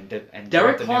on and Derek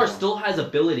draft a new Carr one? still has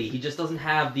ability. He just doesn't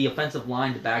have the offensive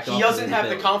line to back up. He doesn't his have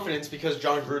the ability. confidence because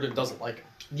John Gruden doesn't like him.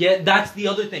 Yeah, that's the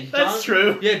other thing. That's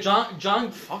true. Yeah,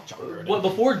 John. Fuck John Gruden.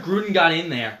 Before Gruden got in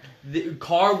there,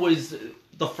 Carr was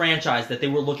the franchise that they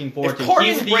were looking forward If to. Carr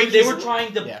didn't break They his- were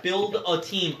trying to Yeah. build a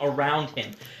team around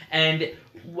him, and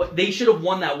they should have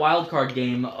won that wild card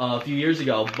game a few years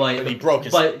ago. But He broke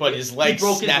his, but his leg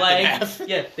snapped in half.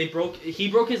 Yeah, he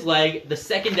broke his leg. The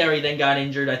secondary then got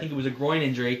injured. I think it was a groin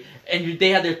injury, and they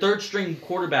had their third string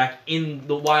quarterback in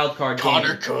the wild card Connor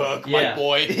game. Cook, Yeah. my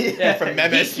boy Yeah. from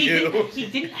MSU. He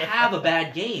didn't have a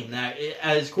bad game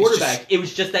as quarterback. just- It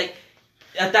was just that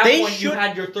at that They point you should-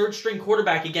 had your third string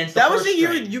quarterback against the That was first the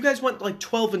year string. you guys went like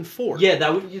 12-4. Yeah,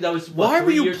 that was what, Why were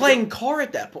 3 you years playing ago? Carr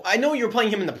at that point? I know you were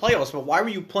playing him in the playoffs, but why were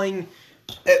you playing?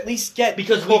 At least get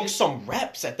Because Cook we- some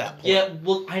reps at that point. Yeah,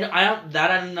 well, I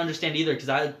didn't understand either because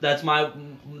that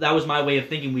was my way of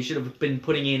thinking. We should have been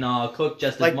putting in Cook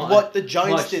just like as much. what the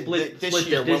Giants much did split this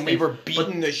year when we distance. were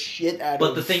beating the shit out of.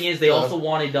 But the thing is, they also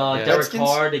wanted Derek Redskins?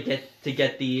 Carr to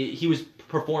get the. He was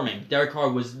performing. Derek Carr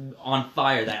was on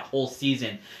fire that whole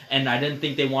season, and I didn't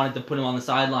think they wanted to put him on the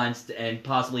sidelines and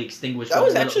possibly extinguish that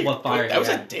was actually what fire that he was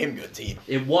a had. damn good team.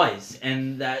 It was,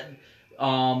 and that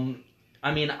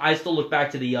I mean, I still look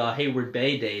back to the Hayward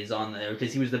Bay days on there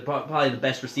because he was probably the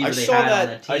best receiver I they saw had that. on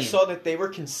that team. I saw that they were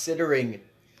considering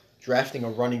drafting a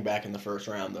running back in the first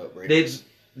round, though. Raiders.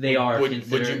 They are Would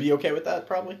considered you be okay with that?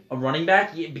 Probably. a running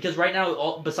back. Yeah, because right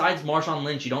now, besides Marshawn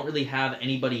Lynch, you don't really have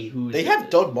anybody who's. They have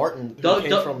Doug Martin, who Doug-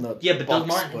 came Doug- from the Yeah, but Doug Bucks,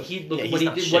 Martin, but- he, yeah, he's what he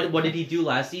not did. shit. What did he do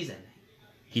last season?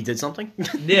 He did something.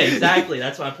 Yeah, exactly.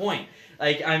 That's my point.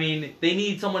 Like, I mean, they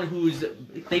need someone who's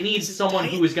going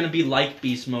to be like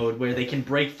Beast Mode, where they can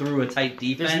break through a tight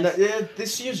defense.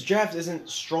 This year's draft isn't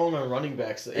strong on running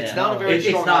backs. It's Yeah, not a no, very it's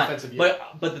strong not. offensive year.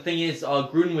 But the thing is,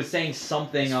 Gruden was saying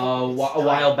something It's a not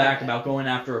while back bad. about going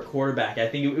after a quarterback. I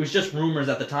think it was just rumors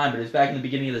at the time, but it was back in the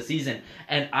beginning of the season,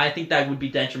 and I think that would be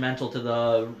detrimental to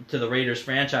the Raiders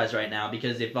franchise right now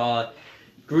because if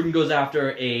Gruden goes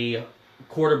after a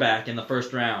quarterback in the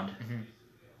first round.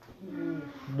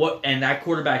 And that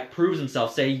quarterback proves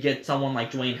himself. Say you get someone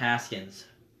like Dwayne Haskins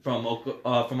from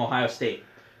Ohio State.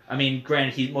 I mean,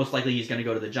 granted, he's going to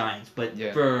go to the Giants, but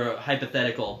for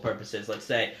hypothetical purposes, let's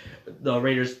say the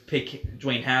Raiders pick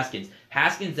Dwayne Haskins.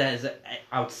 Haskins has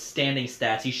outstanding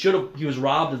stats. He was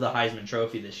robbed of the Heisman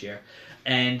Trophy this year,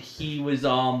 and he was.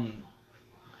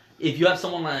 If you have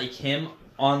someone like him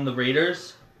on the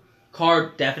Raiders,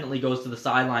 Carr definitely goes to the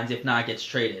sidelines. If not, gets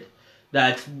traded.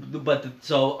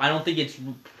 So I don't think it's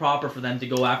proper for them to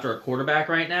go after a quarterback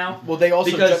right now. Well, they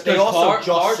also Because Carr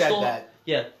said still- that.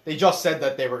 Yeah. They just said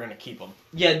that they were going to keep him.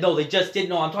 Yeah, no, they just did.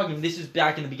 No, I'm talking. This is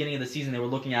back in the beginning of the season. They were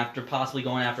looking after possibly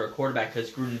going after a quarterback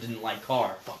because Gruden didn't like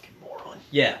Carr. Fucking moron.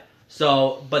 Yeah.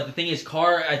 So, but the thing is,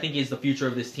 Carr, I think, is the future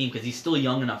of this team because he's still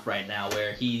young enough right now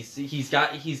where he's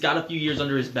got a few years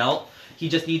under his belt. He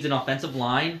just needs an offensive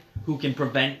line who can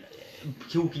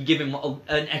give him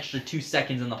an extra 2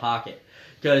 seconds in the pocket.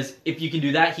 Because if you can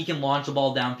do that, he can launch the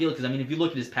ball downfield. Because, I mean, if you look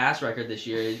at his pass record this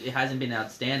year, it hasn't been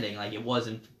outstanding like it was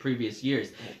in previous years.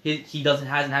 He hasn't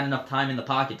had enough time in the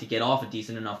pocket to get off a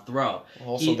decent enough throw.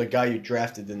 Also, the guy you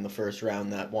drafted in the first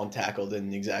round, that one tackle,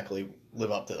 didn't exactly live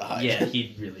up to the hype. Yeah,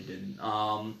 he really didn't.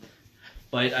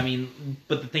 But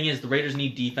the thing is, the Raiders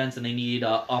need defense and they need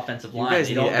offensive line. guys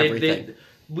need everything.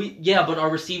 But our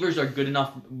receivers are good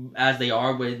enough as they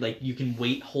are, where like you can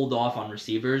hold off on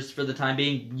receivers for the time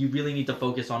being. You really need to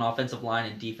focus on offensive line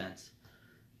and defense.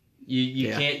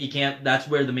 You can't. That's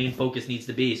where the main focus needs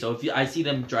to be. So I see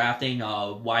them drafting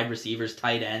wide receivers,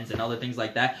 tight ends, and other things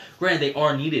like that. Granted, they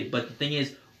are needed, but the thing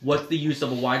is, what's the use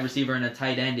of a wide receiver and a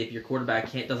tight end if your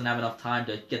quarterback doesn't have enough time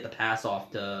to get the pass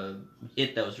off to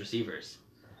hit those receivers?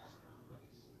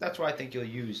 That's why I think you'll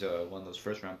use one of those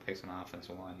first round picks on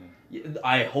offensive lineman.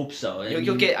 I hope so. I think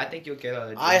you'll get.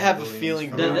 I have a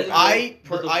feeling.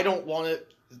 I don't want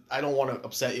to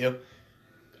upset you.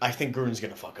 I think Gruden's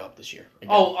gonna fuck up this year.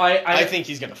 Again. I think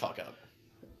he's gonna fuck up.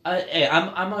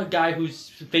 I'm a guy whose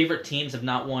favorite teams have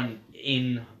not won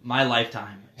in my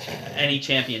lifetime any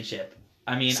championship.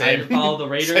 I mean, Same. I follow the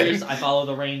Raiders, Same. I follow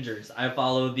the Rangers, I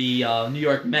follow the New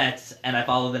York Mets, and I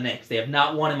follow the Knicks. They have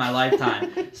not won in my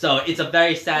lifetime, so it's a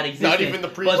very sad existence. Not even the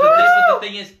but previous. the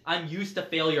thing is, I'm used to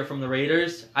failure from the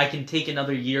Raiders. I can take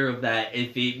another year of that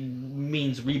if it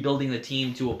means rebuilding the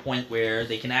team to a point where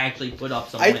they can actually put up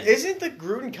some wins. Isn't the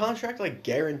Gruden contract like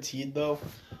guaranteed though?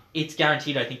 It's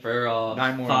guaranteed, I think, for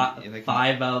 9 more,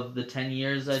 5 of the 10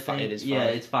 years, I think. It is 5. Yeah,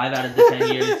 it's 5 out of the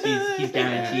 10 years. He's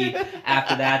guaranteed.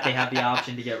 After that, they have the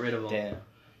option to get rid of him.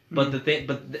 Damn.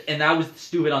 But and that was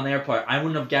stupid on their part. I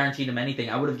wouldn't have guaranteed him anything.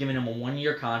 I would have given him a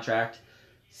 1-year contract,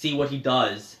 see what he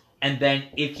does, and then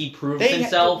if he proves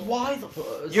himself, why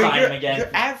sign him again.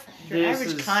 Your This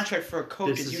average is- contract for a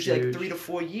coach this is is usually huge. like 3 to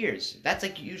 4 years. That's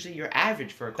like usually your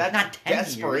average for a coach. That's Not 10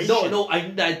 desperation. years. No,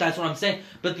 that's what I'm saying.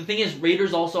 But the thing is,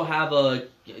 Raiders also have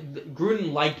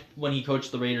Gruden liked when he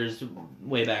coached the Raiders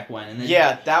way back when, and then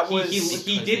Yeah, that he was.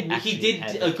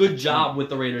 did a good job with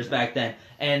the Raiders back then,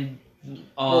 and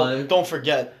Well, don't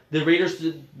forget. the Raiders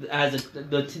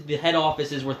the head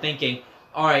offices were thinking,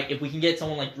 all right, if we can get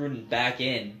someone like Gruden back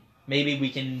in, maybe we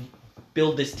can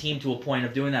build this team to a point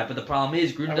of doing that. But the problem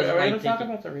is Gruden doesn't Are we like going to talk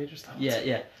taking. about the Raiders? Though?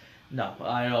 Yeah. No,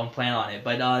 I don't plan on it.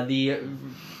 But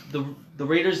the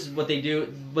Raiders, what they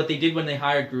did when they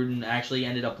hired Gruden actually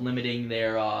ended up limiting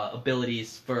their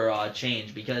abilities for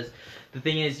change, because the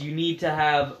thing is, we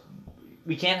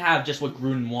can't have just what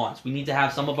Gruden wants. We need to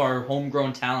have some of our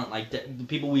homegrown talent, like the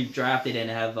people we've drafted and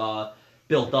have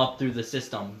built up through the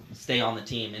system, stay on the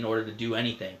team in order to do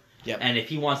anything. Yep. And if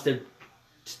he wants to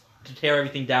tear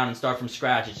everything down and start from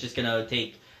scratch, it's just going to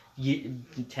take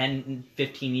 10,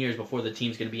 15 years before the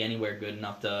team's going to be anywhere good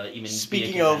enough to even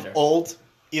Speaking be a of contender. old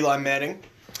Eli Manning,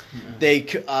 they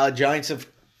Giants have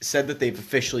said that they've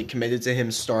officially committed to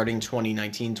him starting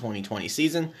 2019-2020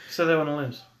 season. So they want to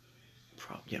lose.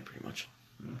 problem. Yeah, pretty much.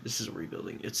 This is a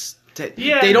rebuilding.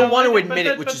 Yeah, they don't no, want to but admit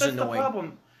that- it, which but is that's annoying. The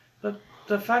problem.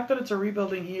 The fact that it's a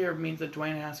rebuilding here means that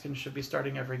Dwayne Haskins should be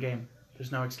starting every game.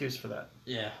 There's no excuse for that.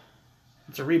 Yeah.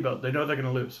 It's a rebuild. They know they're going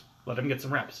to lose. Let him get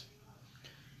some reps.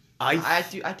 I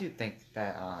do think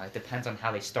that it depends on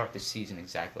how they start the season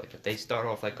exactly. Like if they start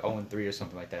off like 0-3 or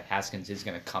something like that, Haskins is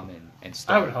going to come in and I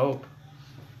start. would hope.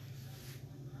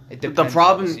 It The depends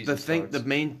problem, how season the starts.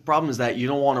 main problem is that you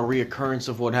don't want a reoccurrence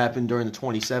of what happened during the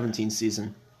 2017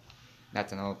 season.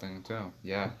 That's another thing too.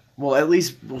 Yeah. Well, at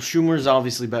least Schumer's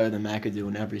obviously better than McAdoo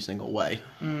in every single way.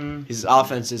 Mm. His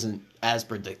offense isn't as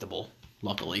predictable,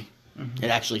 luckily. Mm-hmm.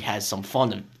 It actually has some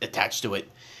fun attached to it.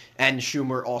 And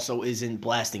Schumer also isn't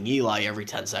blasting Eli every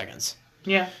 10 seconds.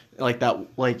 Yeah. Like that,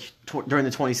 during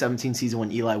the 2017 season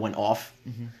when Eli went off,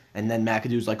 and then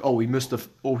McAdoo's like,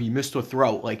 he missed a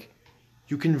throw. Like,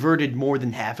 you converted more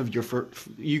than half of your third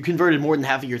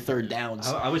downs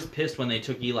I was pissed when they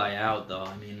took Eli out, though.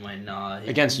 I mean, when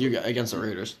against the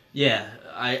Raiders. Yeah,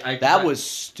 That was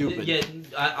stupid. Yeah,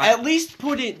 At least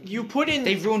put in.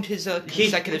 They ruined his he-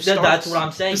 consecutive that- starts. That's what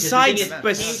I'm saying. 'cause the thing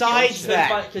Besides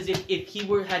that, because if he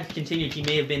had continued, he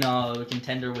may have been a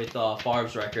contender with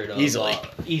Favre's record easily.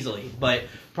 But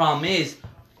problem is,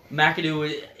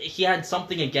 McAdoo, he had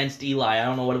something against Eli. I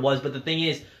don't know what it was, but the thing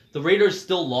is, the Raiders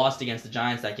still lost against the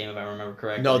Giants that game, if I remember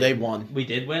correctly. No, they won. We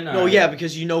did win. No, yeah,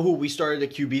 because you know who we started at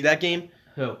QB that game?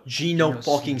 Who? Geno Geno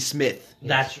fucking Smith.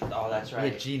 That's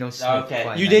right. Yeah, Geno Smith. Okay.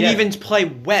 playing You that. didn't Yeah. even play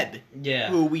Webb, Yeah.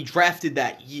 who we drafted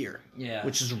that year, Yeah.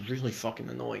 which is really fucking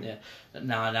annoying. Yeah.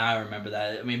 Now I remember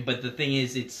that. I mean, but the thing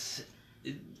is,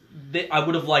 I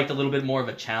would have liked a little bit more of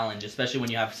a challenge, especially when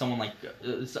you have someone like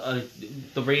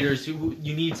the Raiders. Who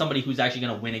you need somebody who's actually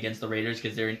going to win against the Raiders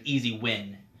because they're an easy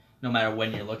win, no matter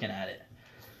when you're looking at it.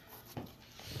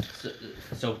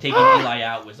 So taking Eli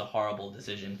out was a horrible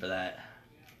decision for that.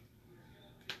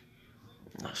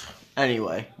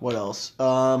 Anyway, what else?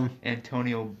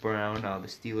 Antonio Brown, the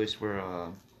Steelers were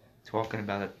talking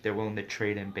about that they're willing to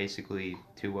trade him basically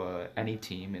to any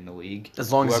team in the league.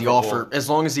 As long as the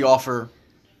offer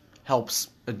helps.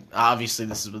 Obviously,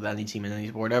 this is with any team in any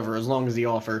sport ever. As long as the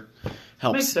offer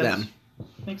helps Makes sense. them,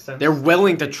 Makes sense. they're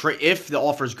willing to trade. If the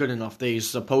offer is good enough, they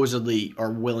supposedly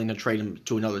are willing to trade him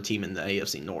to another team in the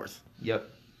AFC North. Yep.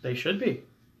 They should be.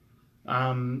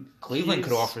 Cleveland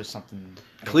could offer something.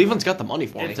 Cleveland's got the money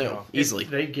for him If- too, easily.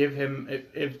 If they give him,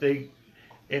 if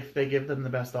they give them the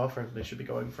best offer, they should be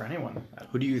going for anyone.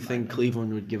 Who do you think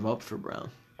Cleveland would give up for Brown?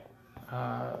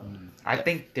 I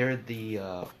think they're the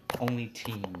only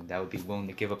team that would be willing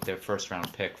to give up their first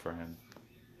round pick for him.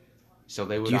 So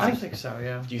they would. Do you I think so.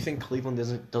 Yeah. Do you think Cleveland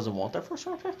doesn't want that first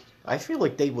round pick? I feel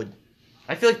like they would.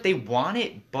 I feel like they want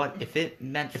it, but if it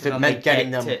meant If for it them meant to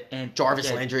getting get them to, and Jarvis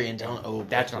get- Landry and down. Oh,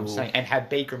 That's what I'm ooh. saying. And have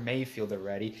Baker Mayfield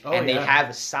already, Oh, and they yeah. have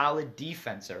a solid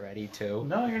defense already too.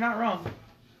 No, you're not wrong.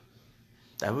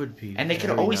 That would be. And they could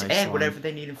very always nice add line. whatever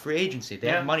they need in free agency. They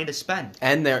Yeah. have money to spend.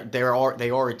 And they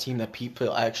are a team that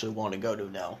people actually want to go to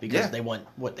now because Yeah. they went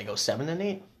they go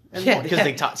 7-8 Yeah, because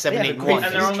they top 7, they have 8, a and great 1.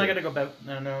 And they're history. only going to go better.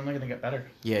 No, they're only going to get better.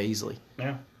 Yeah, easily.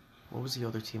 Yeah. What was the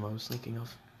other team I was thinking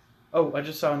of? Oh, I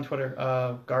just saw on Twitter,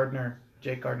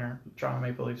 Jake Gardner, Toronto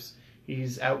Maple Leafs.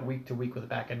 He's out week to week with a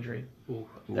back injury.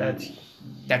 That's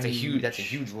That's a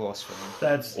huge loss for them.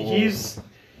 That's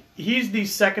he's the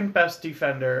second best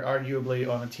defender, arguably,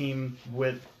 on a team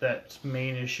with that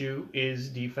main issue is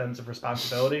defensive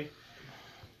responsibility.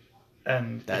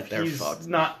 And That they're fucked.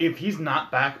 if he's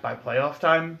not back by playoff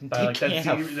time, by They like that, can't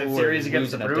that afford series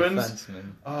against the losing a Bruins,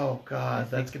 defenseman. oh god,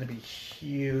 that's gonna be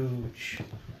huge.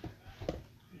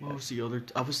 What was the other?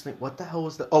 I was thinking, what the hell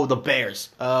was that? Oh, the Bears.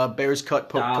 Bears cut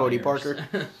Cody Parker.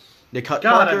 They cut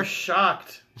God, Parker. I'm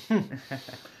shocked.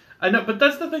 I know, but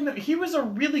that's the thing that he was a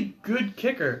really good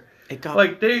kicker. It got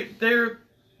Like they're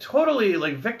totally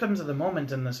like victims of the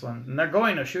moment in this one, and they're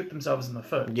going to shoot themselves in the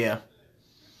foot. yeah.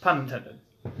 Pun intended.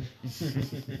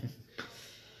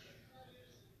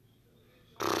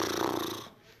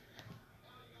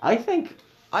 I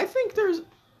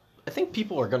think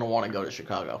people are gonna want to go to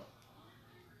Chicago.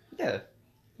 Yeah,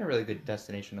 they're a really good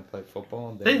destination to play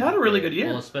football. They had a really good year.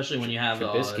 Well, especially when you have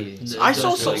Trubisky. I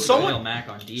saw someone- Khalil Mack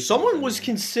on defense. Someone was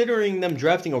considering them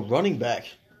drafting a running back.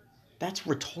 That's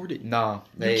retarded. No,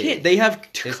 You can't. They have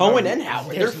there's Cohen no- and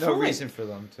Howard. There's They're no fine. reason for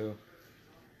them to.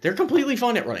 They're completely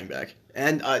fine at running back.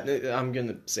 And I'm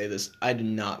gonna say this: I do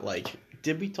not like.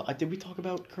 Did we talk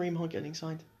about Kareem Hunt getting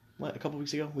signed a couple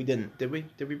weeks ago? We didn't. Did we?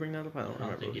 Did we bring that up? I don't I don't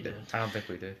remember. think if you we did. I don't think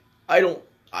we did. I don't.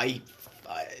 I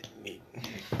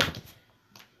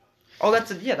Oh,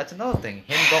 that's another thing.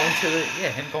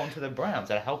 Him going to the Browns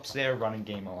that helps their running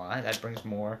game a lot. That brings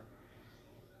more.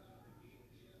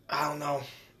 I don't know.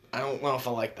 I don't know if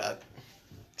I like that.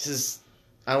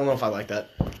 I don't know if I like that.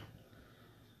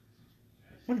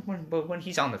 But when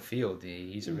he's on the field,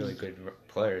 he's a really good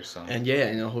player. So And yeah,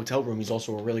 in a hotel room, he's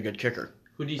also a really good kicker.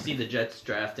 Who do you see the Jets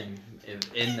drafting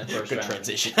in the first Good round?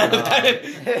 transition.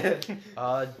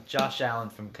 Josh Allen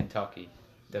from Kentucky,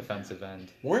 defensive end.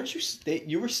 Weren't you?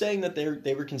 You were saying that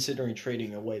they were considering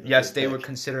trading away. Yes, they were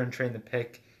considering trading the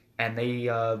pick, and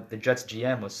the Jets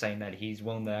GM was saying that he's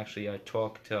willing to actually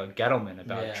talk to Gettleman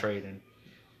about trading.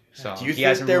 So Do you he think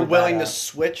hasn't they're ruled willing that to out.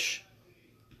 switch?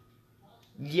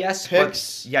 Yes,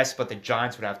 picks? but the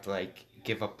Giants would have to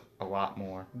give up a lot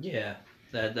more. Yeah,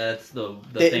 that's the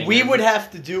thing. We would have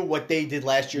to do what they did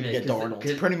last year to get 'cause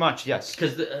Darnold. Pretty much, yes.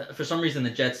 Because for some reason the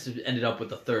Jets ended up with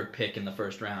the third pick in the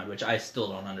first round, which I still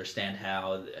don't understand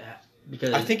how.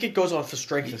 Because I think it goes off the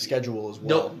strength of schedule as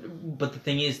well. no, but the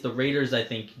thing is, the Raiders, I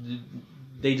think,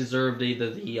 they deserved either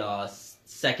the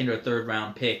second or third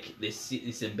round pick this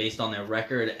season based on their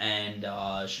record and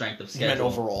strength of You schedule. meant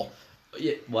overall.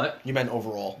 Yeah, what? You meant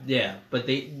overall. Yeah, but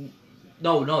they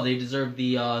deserved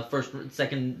the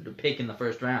second pick in the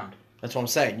first round. That's what I'm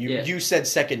saying. You said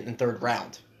second and third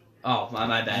round. Oh,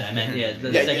 my bad. I meant the Yeah,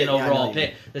 second yeah, I know overall you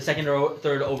pick, the second or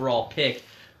third overall pick,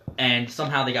 and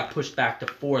somehow they got pushed back to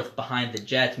fourth behind the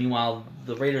Jets. Meanwhile,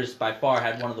 the Raiders by far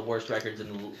had one of the worst records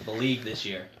in the league this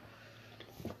year.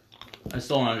 I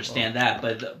still don't understand that,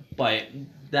 but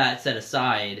that set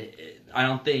aside, I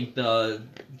don't think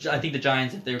I think the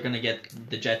Giants, if they're going to get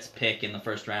the Jets pick in the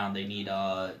first round, they're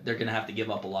going to have to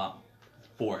give up a lot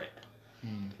for it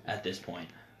at this point.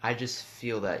 I just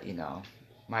feel that,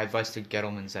 my advice to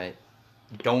Gettleman's that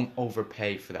don't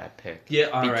overpay for that pick. Yeah,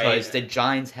 all right. Because the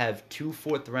Giants have 2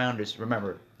 fourth-rounders.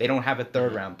 Remember, they don't have a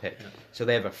third-round pick. Yeah. So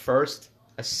they have a first,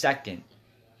 a second,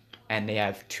 and they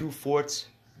have 2 fourths.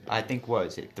 I think,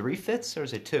 is it 3 fifths or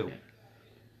is it 2? Yeah.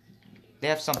 They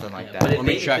have something like that. Let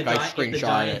me if check. the I If the screenshot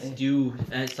Giants it. do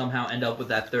somehow end up with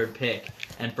that third pick,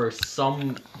 and for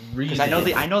some reason, Because I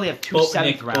know they have 2 Nick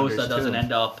seventh-rounders, Bosa doesn't too.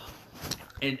 end up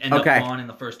Okay. gone in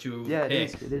the first 2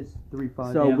 picks. It is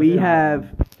 3-5. So we have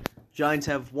Giants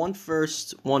have 1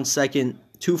 first, 1 second,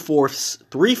 2 fourths,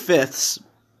 3 fifths,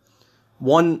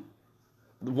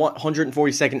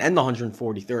 142nd and the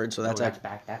 143rd. So that's actually,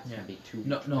 back. That's Yeah. gonna be 2.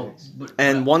 No, but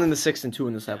and 1 in the 6th and 2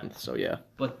 in the 7th. So yeah.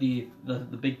 But the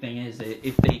big thing is that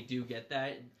if they do get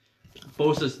that,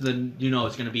 Bosa's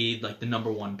it's going to be like the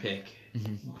number 1 pick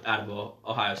out of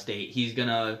Ohio State. He's going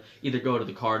to either go to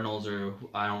the Cardinals or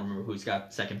I don't remember who's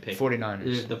got second pick.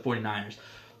 49ers. The 49ers.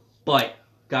 But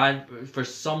God, for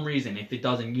some reason, if it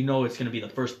doesn't, it's going to be the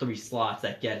first 3 slots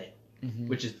that get it.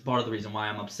 Which is part of the reason why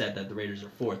I'm upset that the Raiders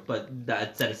are 4th. But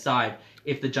that set aside,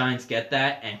 if the Giants get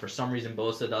that, and for some reason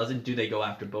Bosa doesn't, do they go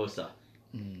after Bosa?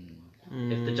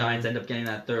 If the Giants end up getting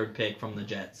that third pick from the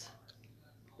Jets.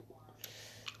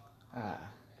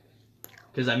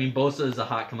 Because, Bosa is a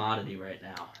hot commodity right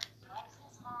now.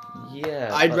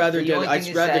 Yeah. I'd but rather the only thing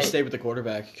is that stay with the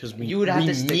quarterback because we You would have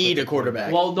to stick need with a the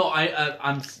quarterback. Well, no,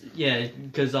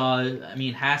 because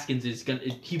Haskins is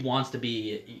he wants to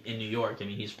be in New York.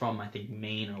 He's from I think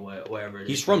Maine or wherever it is.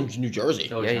 He's from New Jersey.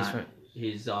 No, Yeah, he's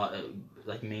he's not. from- He's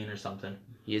like Maine or something.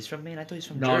 He is from Maine? I thought he's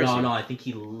from No, Jersey. no. I think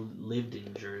he lived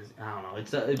in Jersey. I don't know.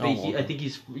 It's okay. I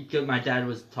think my dad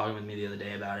was talking with me the other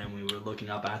day about it, and we were looking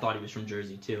up. And I thought he was from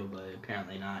Jersey too, but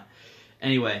apparently not.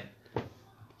 Anyway,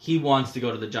 he wants to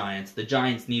go to the Giants. The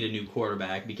Giants need a new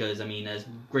quarterback because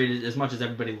as much as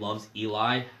everybody loves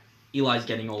Eli's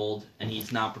getting old and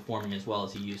he's not performing as well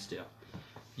as he used to.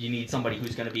 You need somebody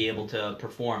who's going to be able to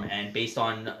perform, and based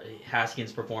on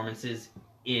Haskins' performances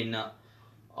at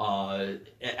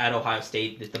Ohio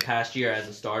State the past year as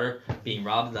a starter, being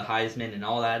robbed of the Heisman and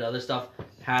all that other stuff,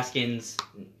 Haskins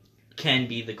can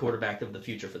be the quarterback of the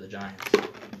future for the Giants.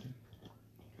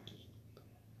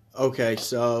 Okay,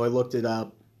 so I looked it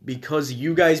up. Because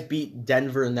you guys beat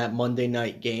Denver in that Monday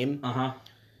night game,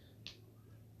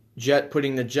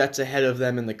 putting the Jets ahead of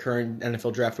them in the current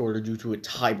NFL draft order due to a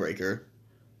tiebreaker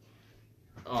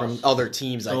from other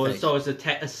teams, I think. So it's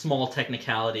a small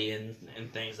technicality and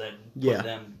things that put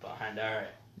them behind. All right.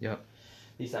 Yep. At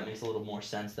least that makes a little more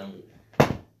sense than.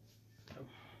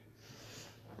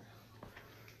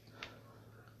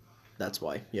 That's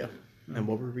why, yeah. And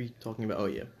what were we talking about? Oh,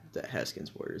 yeah. That Haskins,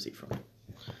 where is he from?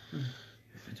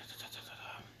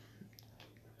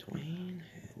 Dwayne?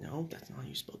 No, that's not how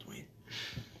you spell Dwayne.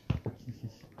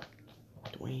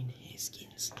 Dwayne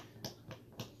Haskins.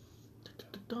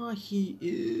 He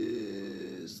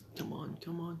is...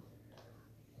 Come on.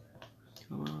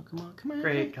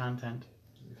 Great content.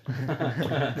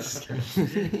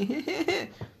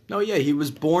 No, yeah, he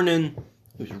was born in...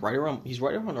 He's right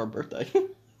around our birthday.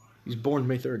 He was born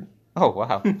May 3rd. Oh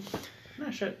wow. No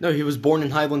shit. No, he was born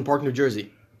in Highland Park, New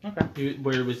Jersey. Okay.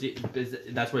 Where was he?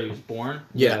 That's where he was born.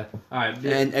 Yeah. All right.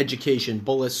 And education,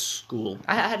 Bullis School.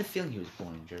 I had a feeling he was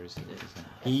born in Jersey.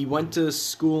 He went to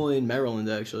school in Maryland,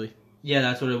 actually. Yeah,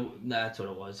 that's what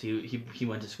it was. He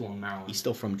went to school in Maryland. He's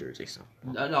still from Jersey, so.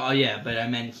 No, yeah, but I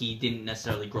meant he didn't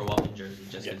necessarily grow up in Jersey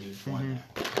just because he was born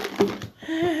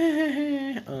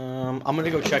there. I'm gonna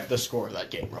go check the score of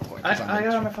that game real quick. I got it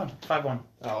on my phone. 5-1.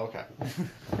 Oh, okay.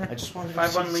 I just wanted to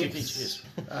 5-1 see leads.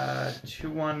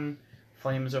 2-1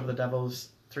 Flames over the Devils.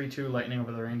 3-2 Lightning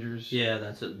over the Rangers. Yeah,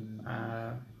 that's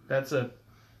it.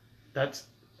 That's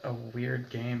a weird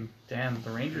game. Damn, the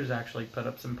Rangers actually put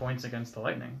up some points against the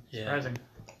Lightning. Yeah. Surprising.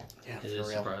 Yeah, It is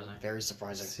surprising. Very Let's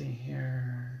surprising. see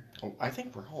here. Oh, I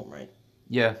think we're home, right?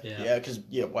 Yeah. Yeah, because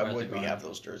why We're at would the we Garden. have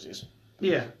those jerseys?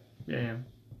 Yeah.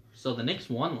 So the Knicks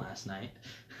won last night.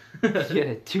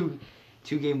 Yeah, two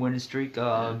game winning streak. They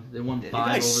won You 5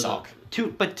 guys over suck.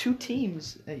 Two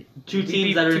teams. two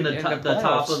teams that are in the top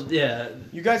playoffs. of yeah.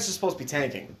 You guys are supposed to be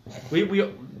tanking. We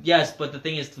yes, but the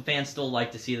thing is, the fans still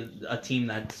like to see a team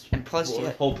that's And plus,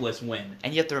 yeah. hopeless win.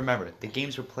 And you have to remember, the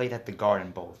games were played at the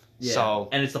Garden both. Yeah. So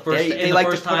and it's the first. they the like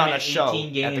first to put time on a in show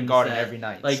 18 games at the Garden that- every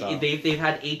night. Like so. they've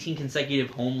had 18 consecutive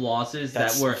home losses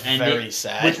That's that were ended, very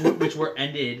sad. which were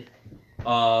ended,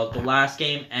 the last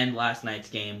game and last night's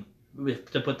game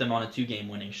to put them on a 2-game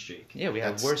winning streak. Yeah, we have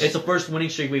That's- worse. It's the first winning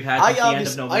streak we've had since the end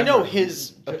of November. I know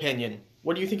his opinion.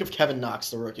 What do you think of Kevin Knox,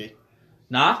 the rookie?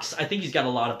 Knox, I think he's got a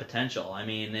lot of potential. I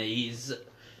mean,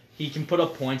 he can put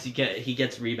up points. He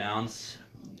gets rebounds.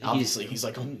 Obviously, he's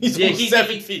Yeah, only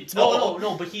 7 feet tall.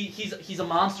 No, but he's a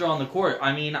monster on the court.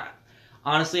 I mean,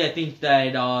 honestly, I think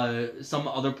that some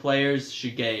other players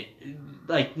should get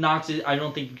like Knox. I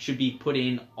don't think should be put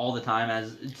in all the time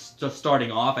as it's just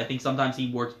starting off. I think sometimes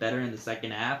he works better in the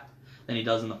second half than he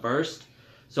does in the first.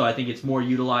 So I think it's more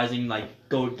utilizing like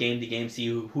go game to game, see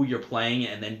who you're playing,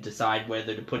 and then decide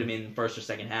whether to put him in first or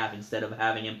second half instead of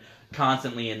having him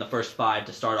constantly in the first 5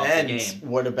 to start off And the game.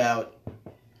 what about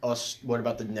us? What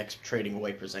about the Knicks trading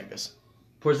away Porzingis?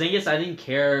 Porzingis, I didn't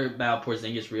care about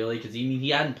Porzingis really because he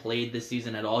hadn't played this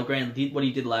season at all. Granted, what he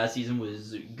did last season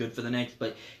was good for the Knicks,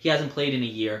 but he hasn't played in a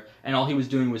year, and all he was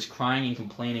doing was crying and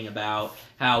complaining about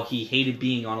how he hated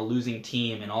being on a losing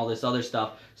team and all this other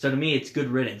stuff. So to me, it's good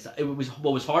riddance.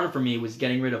 What was harder for me was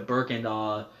getting rid of Burke and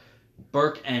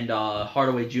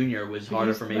Hardaway Jr. was But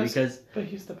harder he's for the me best- because But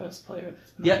he's the best player.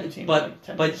 That's not yeah, on the team but for like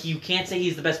 10 but years. you can't say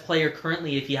he's the best player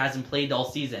currently if he hasn't played all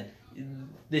season.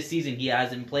 This season he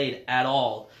hasn't played at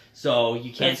all, so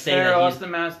you can't That's say fair. that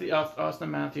he's.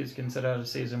 Austin Matthews can sit out a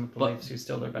season with the But- Leafs. He's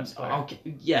still their best player. Okay,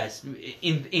 yes,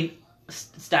 in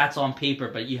stats on paper,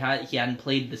 but he hadn't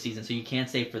played the season, so you can't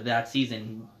say for that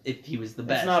season if he was the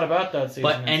best. It's not about that season. but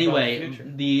it's about the anyway,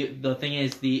 future. the thing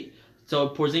is so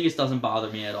Porzingis doesn't bother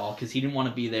me at all because he didn't want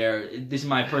to be there. This is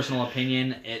my personal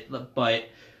opinion, but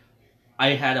I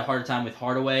had a hard time with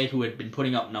Hardaway, who had been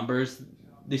putting up numbers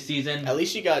this season. At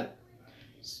least you got.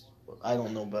 I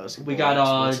don't know basketball. We got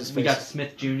What's his we got face?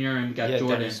 Smith Jr. and we got yeah,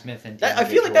 Jordan. Dennis Smith and I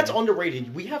feel like that's Jordan.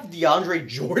 underrated. We have DeAndre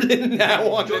Jordan now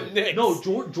on the Knicks. No,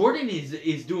 Jordan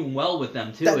is doing well with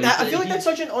them too. I feel like that's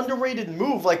such an underrated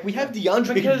move. Like we have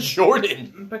DeAndre Because-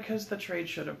 Jordan. Because the trade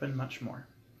should have been much more.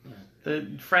 Yeah.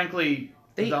 Frankly,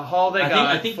 They- the haul they I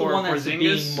got think the for one that's Porzingis,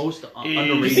 being most is-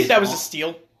 underrated. You think that was a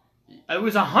steal? it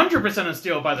was 100% a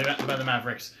steal by the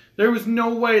Mavericks. There was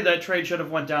no way that trade should have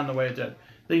went down the way it did.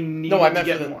 They needed I to meant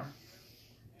get for the- more.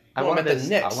 I No, wanted I meant the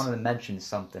Knicks. I wanted to mention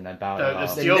something about The the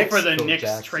steal Knicks- for the Phil Knicks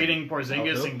Jackson. trading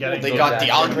Porzingis Oh, and getting They Phil got Jackson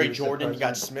DeAndre was the Jordan. You got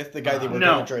person. Smith, the guy they were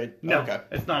No. going to trade. No, Okay.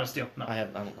 it's not a steal. No, I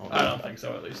don't know. I don't think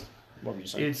so. At least What were you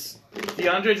saying? it's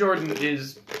DeAndre Jordan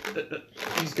is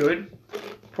he's good.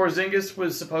 Porzingis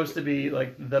was supposed to be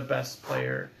like the best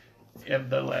player of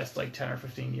the last like 10 or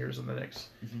 15 years in the Knicks.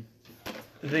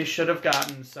 They should have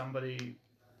gotten somebody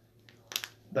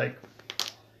like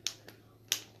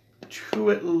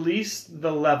to at least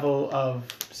the level of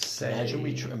say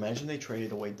Imagine they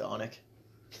traded away Donick.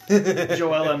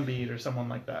 Joel Embiid or someone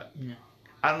like that.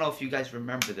 I don't know if you guys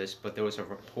remember this, but there was a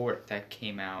report that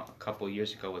came out a couple of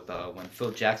years ago with when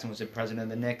Phil Jackson was the president of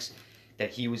the Knicks, that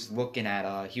he was looking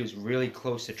at he was really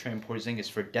close to trading Porzingis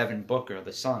for Devin Booker of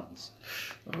the Suns.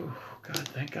 Oh God!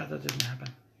 Thank God that didn't happen.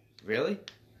 Really?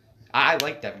 I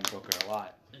like Devin Booker a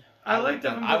lot. I would've like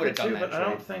done- Devin I Booker would've done too, that but I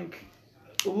don't trade. think.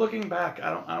 Looking back, I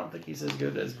don't think he's as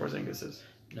good as Porzingis is.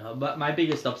 No, but my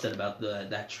biggest upset about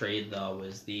that trade though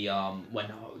was the when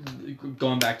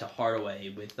going back to Hardaway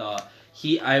with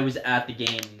I was at the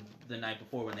game the night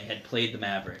before when they had played the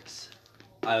Mavericks.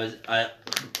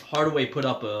 Hardaway put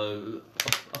up a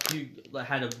few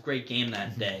had a great game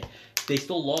that day, they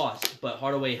still lost, but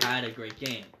Hardaway had a great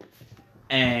game.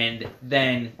 And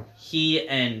then he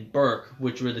and Burke,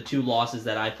 which were the two losses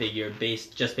that I figured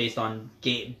based on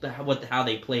how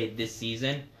they played this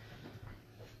season,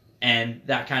 and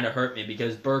that kind of hurt me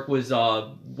because Burke was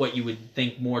what you would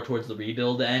think more towards the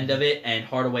rebuild end of it, and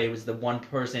Hardaway was the one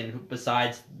person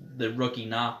besides the rookie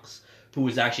Knox who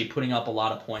was actually putting up a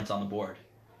lot of points on the board.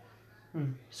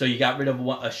 So you got rid of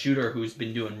a shooter who's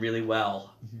been doing really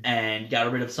well, and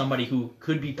got rid of somebody who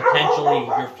could be potentially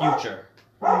your future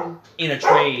in a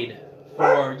trade.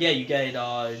 Or you get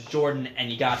Jordan,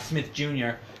 and you got Smith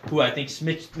Jr., who I think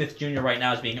Smith Jr. right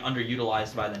now is being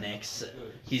underutilized by the Knicks.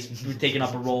 He's taking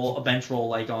up a bench role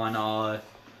like on.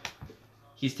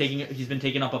 He's been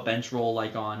taking up a bench role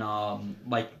like on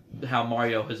like how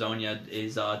Mario Hezonja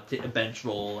is a bench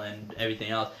role and everything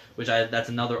else, that's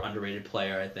another underrated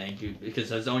player I think because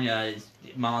Hezonja is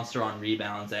a monster on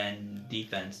rebounds and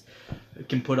defense,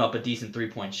 can put up a decent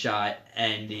 3-point shot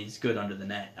and is good under the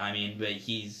net. I mean, but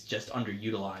he's just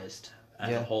underutilized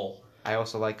as a whole. I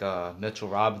also like Mitchell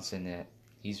Robinson.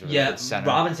 He's a really good center.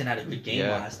 Robinson had a good game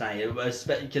last night. It was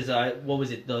because what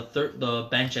was it? The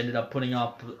bench ended up putting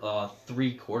up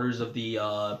 3/4 of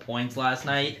the points last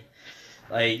night.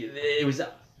 Like it was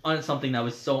on something that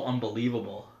was so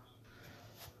unbelievable.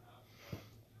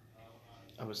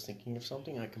 I was thinking of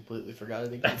something. I completely forgot it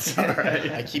again. That's all right.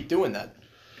 I keep doing that.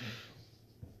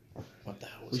 What the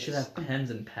hell was We should this? have pens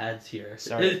and pads here.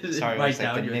 Sorry, Write it's like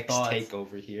down the your Knicks thoughts.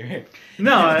 takeover here.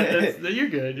 No, you're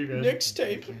good. You're good. Knicks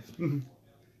tape.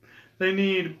 They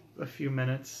need a few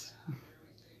minutes.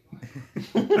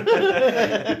 Alright,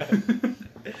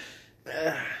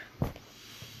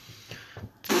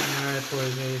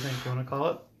 boys, what do you think? You want to call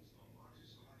it?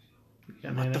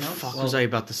 What the fuck was I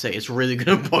about to say? It's really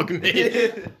gonna bug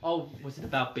me. Oh, was it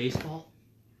about baseball?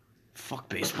 Fuck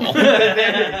baseball.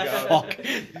 There you go. Fuck.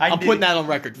 I'm putting that on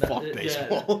record. Fuck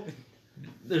baseball.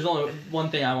 There's only one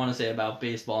thing I want to say about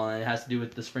baseball, and it has to do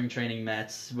with the spring training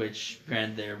Mets, which,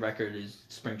 granted, their record is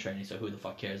spring training, so who the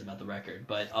fuck cares about the record?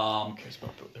 But Who cares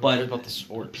about the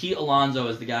sport? Pete Alonso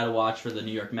is the guy to watch for the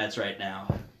New York Mets right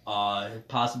now.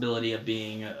 Possibility of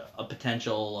being a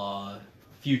potential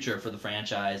future for the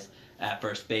franchise at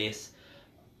first base.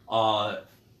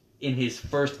 In his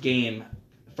first game,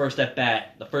 first at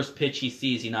bat, the first pitch he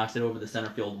sees, he knocks it over the center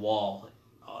field wall,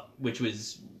 which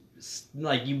was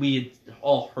like we had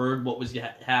all heard what was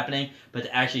happening, but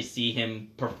to actually see him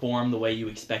perform the way you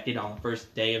expected on the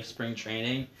first day of spring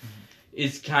training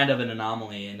is kind of an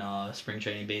anomaly in spring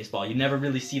training baseball. You never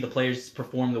really see the players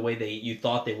perform the way you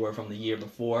thought they were from the year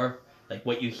before. Like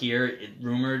what you hear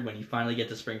rumored when you finally get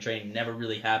to spring training never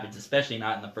really happens, especially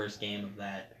not in the first game of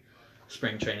that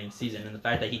spring training season. And the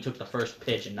fact that he took the first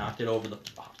pitch and knocked it over the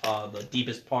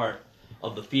deepest part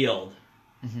of the field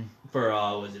for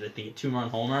was it I think a 2-run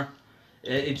homer.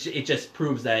 It just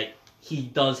proves that he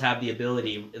does have the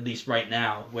ability, at least right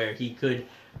now, where he could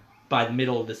by the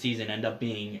middle of the season end up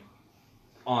being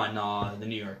on the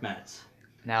New York Mets.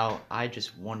 Now I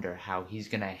just wonder how he's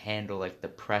gonna handle like the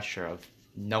pressure of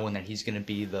knowing that he's gonna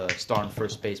be the starting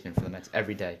first baseman for the Mets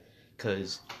every day,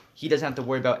 because he doesn't have to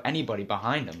worry about anybody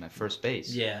behind him at first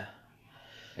base. Yeah.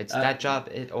 It's that job.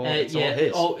 It's all his.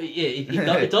 Oh,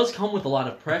 yeah. It does come with a lot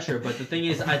of pressure, but the thing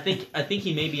is, I think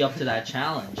he may be up to that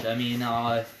challenge. I mean,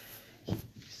 I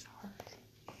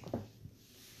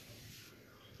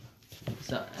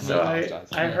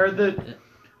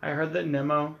heard that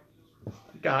Nemo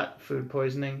got food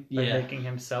poisoning by making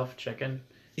himself chicken.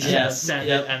 Yes.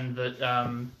 And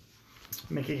that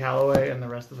Mickey Callaway and the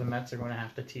rest of the Mets are going to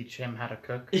have to teach him how to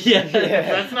cook. Yeah.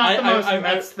 That's not the most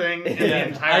Mets thing in the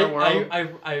entire world.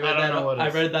 I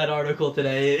read that article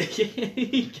today.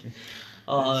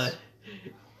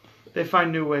 They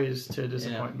find new ways to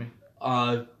disappoint me.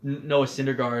 Noah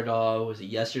Syndergaard, was it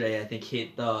yesterday? I think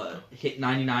hit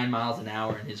 99 miles an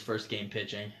hour in his first game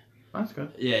pitching. That's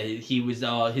good. Yeah, he was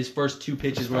his first 2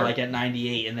 pitches were like at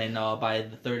 98, and then by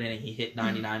the third inning he hit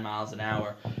 99 miles an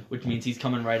hour, which means he's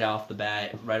coming right off the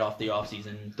bat, right off the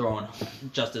offseason, throwing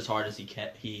just as hard as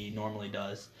he normally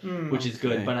does, which is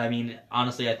good. But I mean,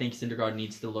 honestly, I think Syndergaard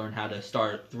needs to learn how to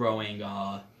start throwing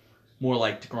more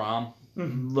like DeGrom.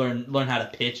 Learn how to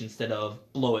pitch instead of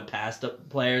blow it past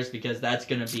players, because that's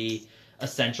going to be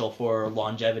essential for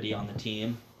longevity on the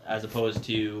team, as opposed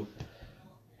to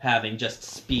having just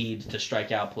speed to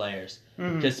strike out players.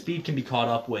 Because speed can be caught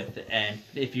up with, and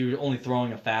if you're only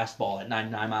throwing a fastball at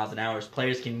 99 miles an hour,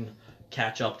 players can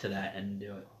catch up to that and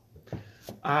do it.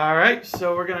 All right,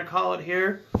 so we're going to call it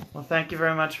here. Well, thank you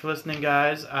very much for listening,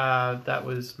 guys. That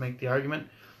was Make the Argument.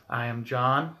 I am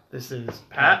John. This is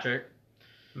Patrick,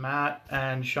 Matt,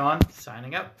 and Sean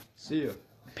signing out. See you.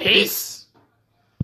 Peace.